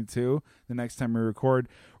feeling 22, the next time we record,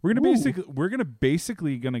 we're gonna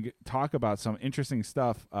basically talk about some interesting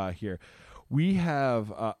stuff here. We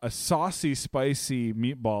have a saucy, spicy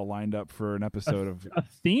meatball lined up for an episode of a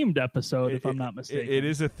themed episode, if I'm not mistaken. It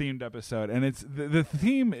is a themed episode, and it's the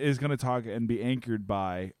theme is going to talk and be anchored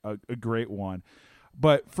by a great one.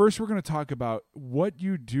 But first, we're going to talk about what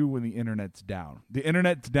you do when the internet's down. The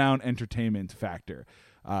internet's down entertainment factor.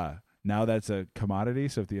 now that's a commodity.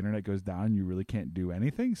 So if the internet goes down, you really can't do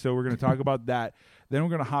anything. So we're going to talk about that. Then we're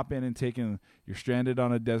going to hop in and you're stranded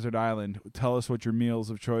on a desert island. Tell us what your meals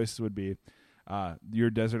of choice would be. Your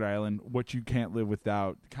desert island, what you can't live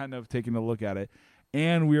without, kind of taking a look at it.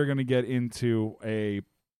 And we are going to get into a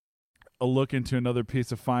look into another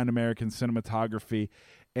piece of fine American cinematography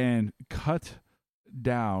and cut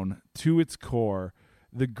down to its core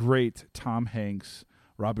the great Tom Hanks,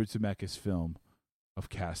 Robert Zemeckis film of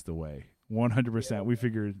Castaway. 100%. We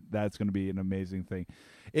figured that's going to be an amazing thing.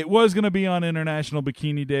 It was going to be on International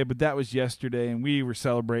Bikini Day, but that was yesterday, and we were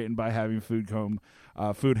celebrating by having food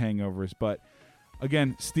hangovers. But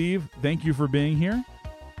again, Steve, thank you for being here.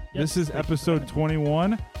 This is episode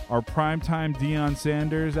 21, our primetime Deion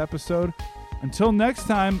Sanders episode. Until next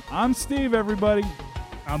time, I'm Steve, everybody.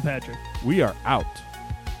 I'm Patrick. We are out.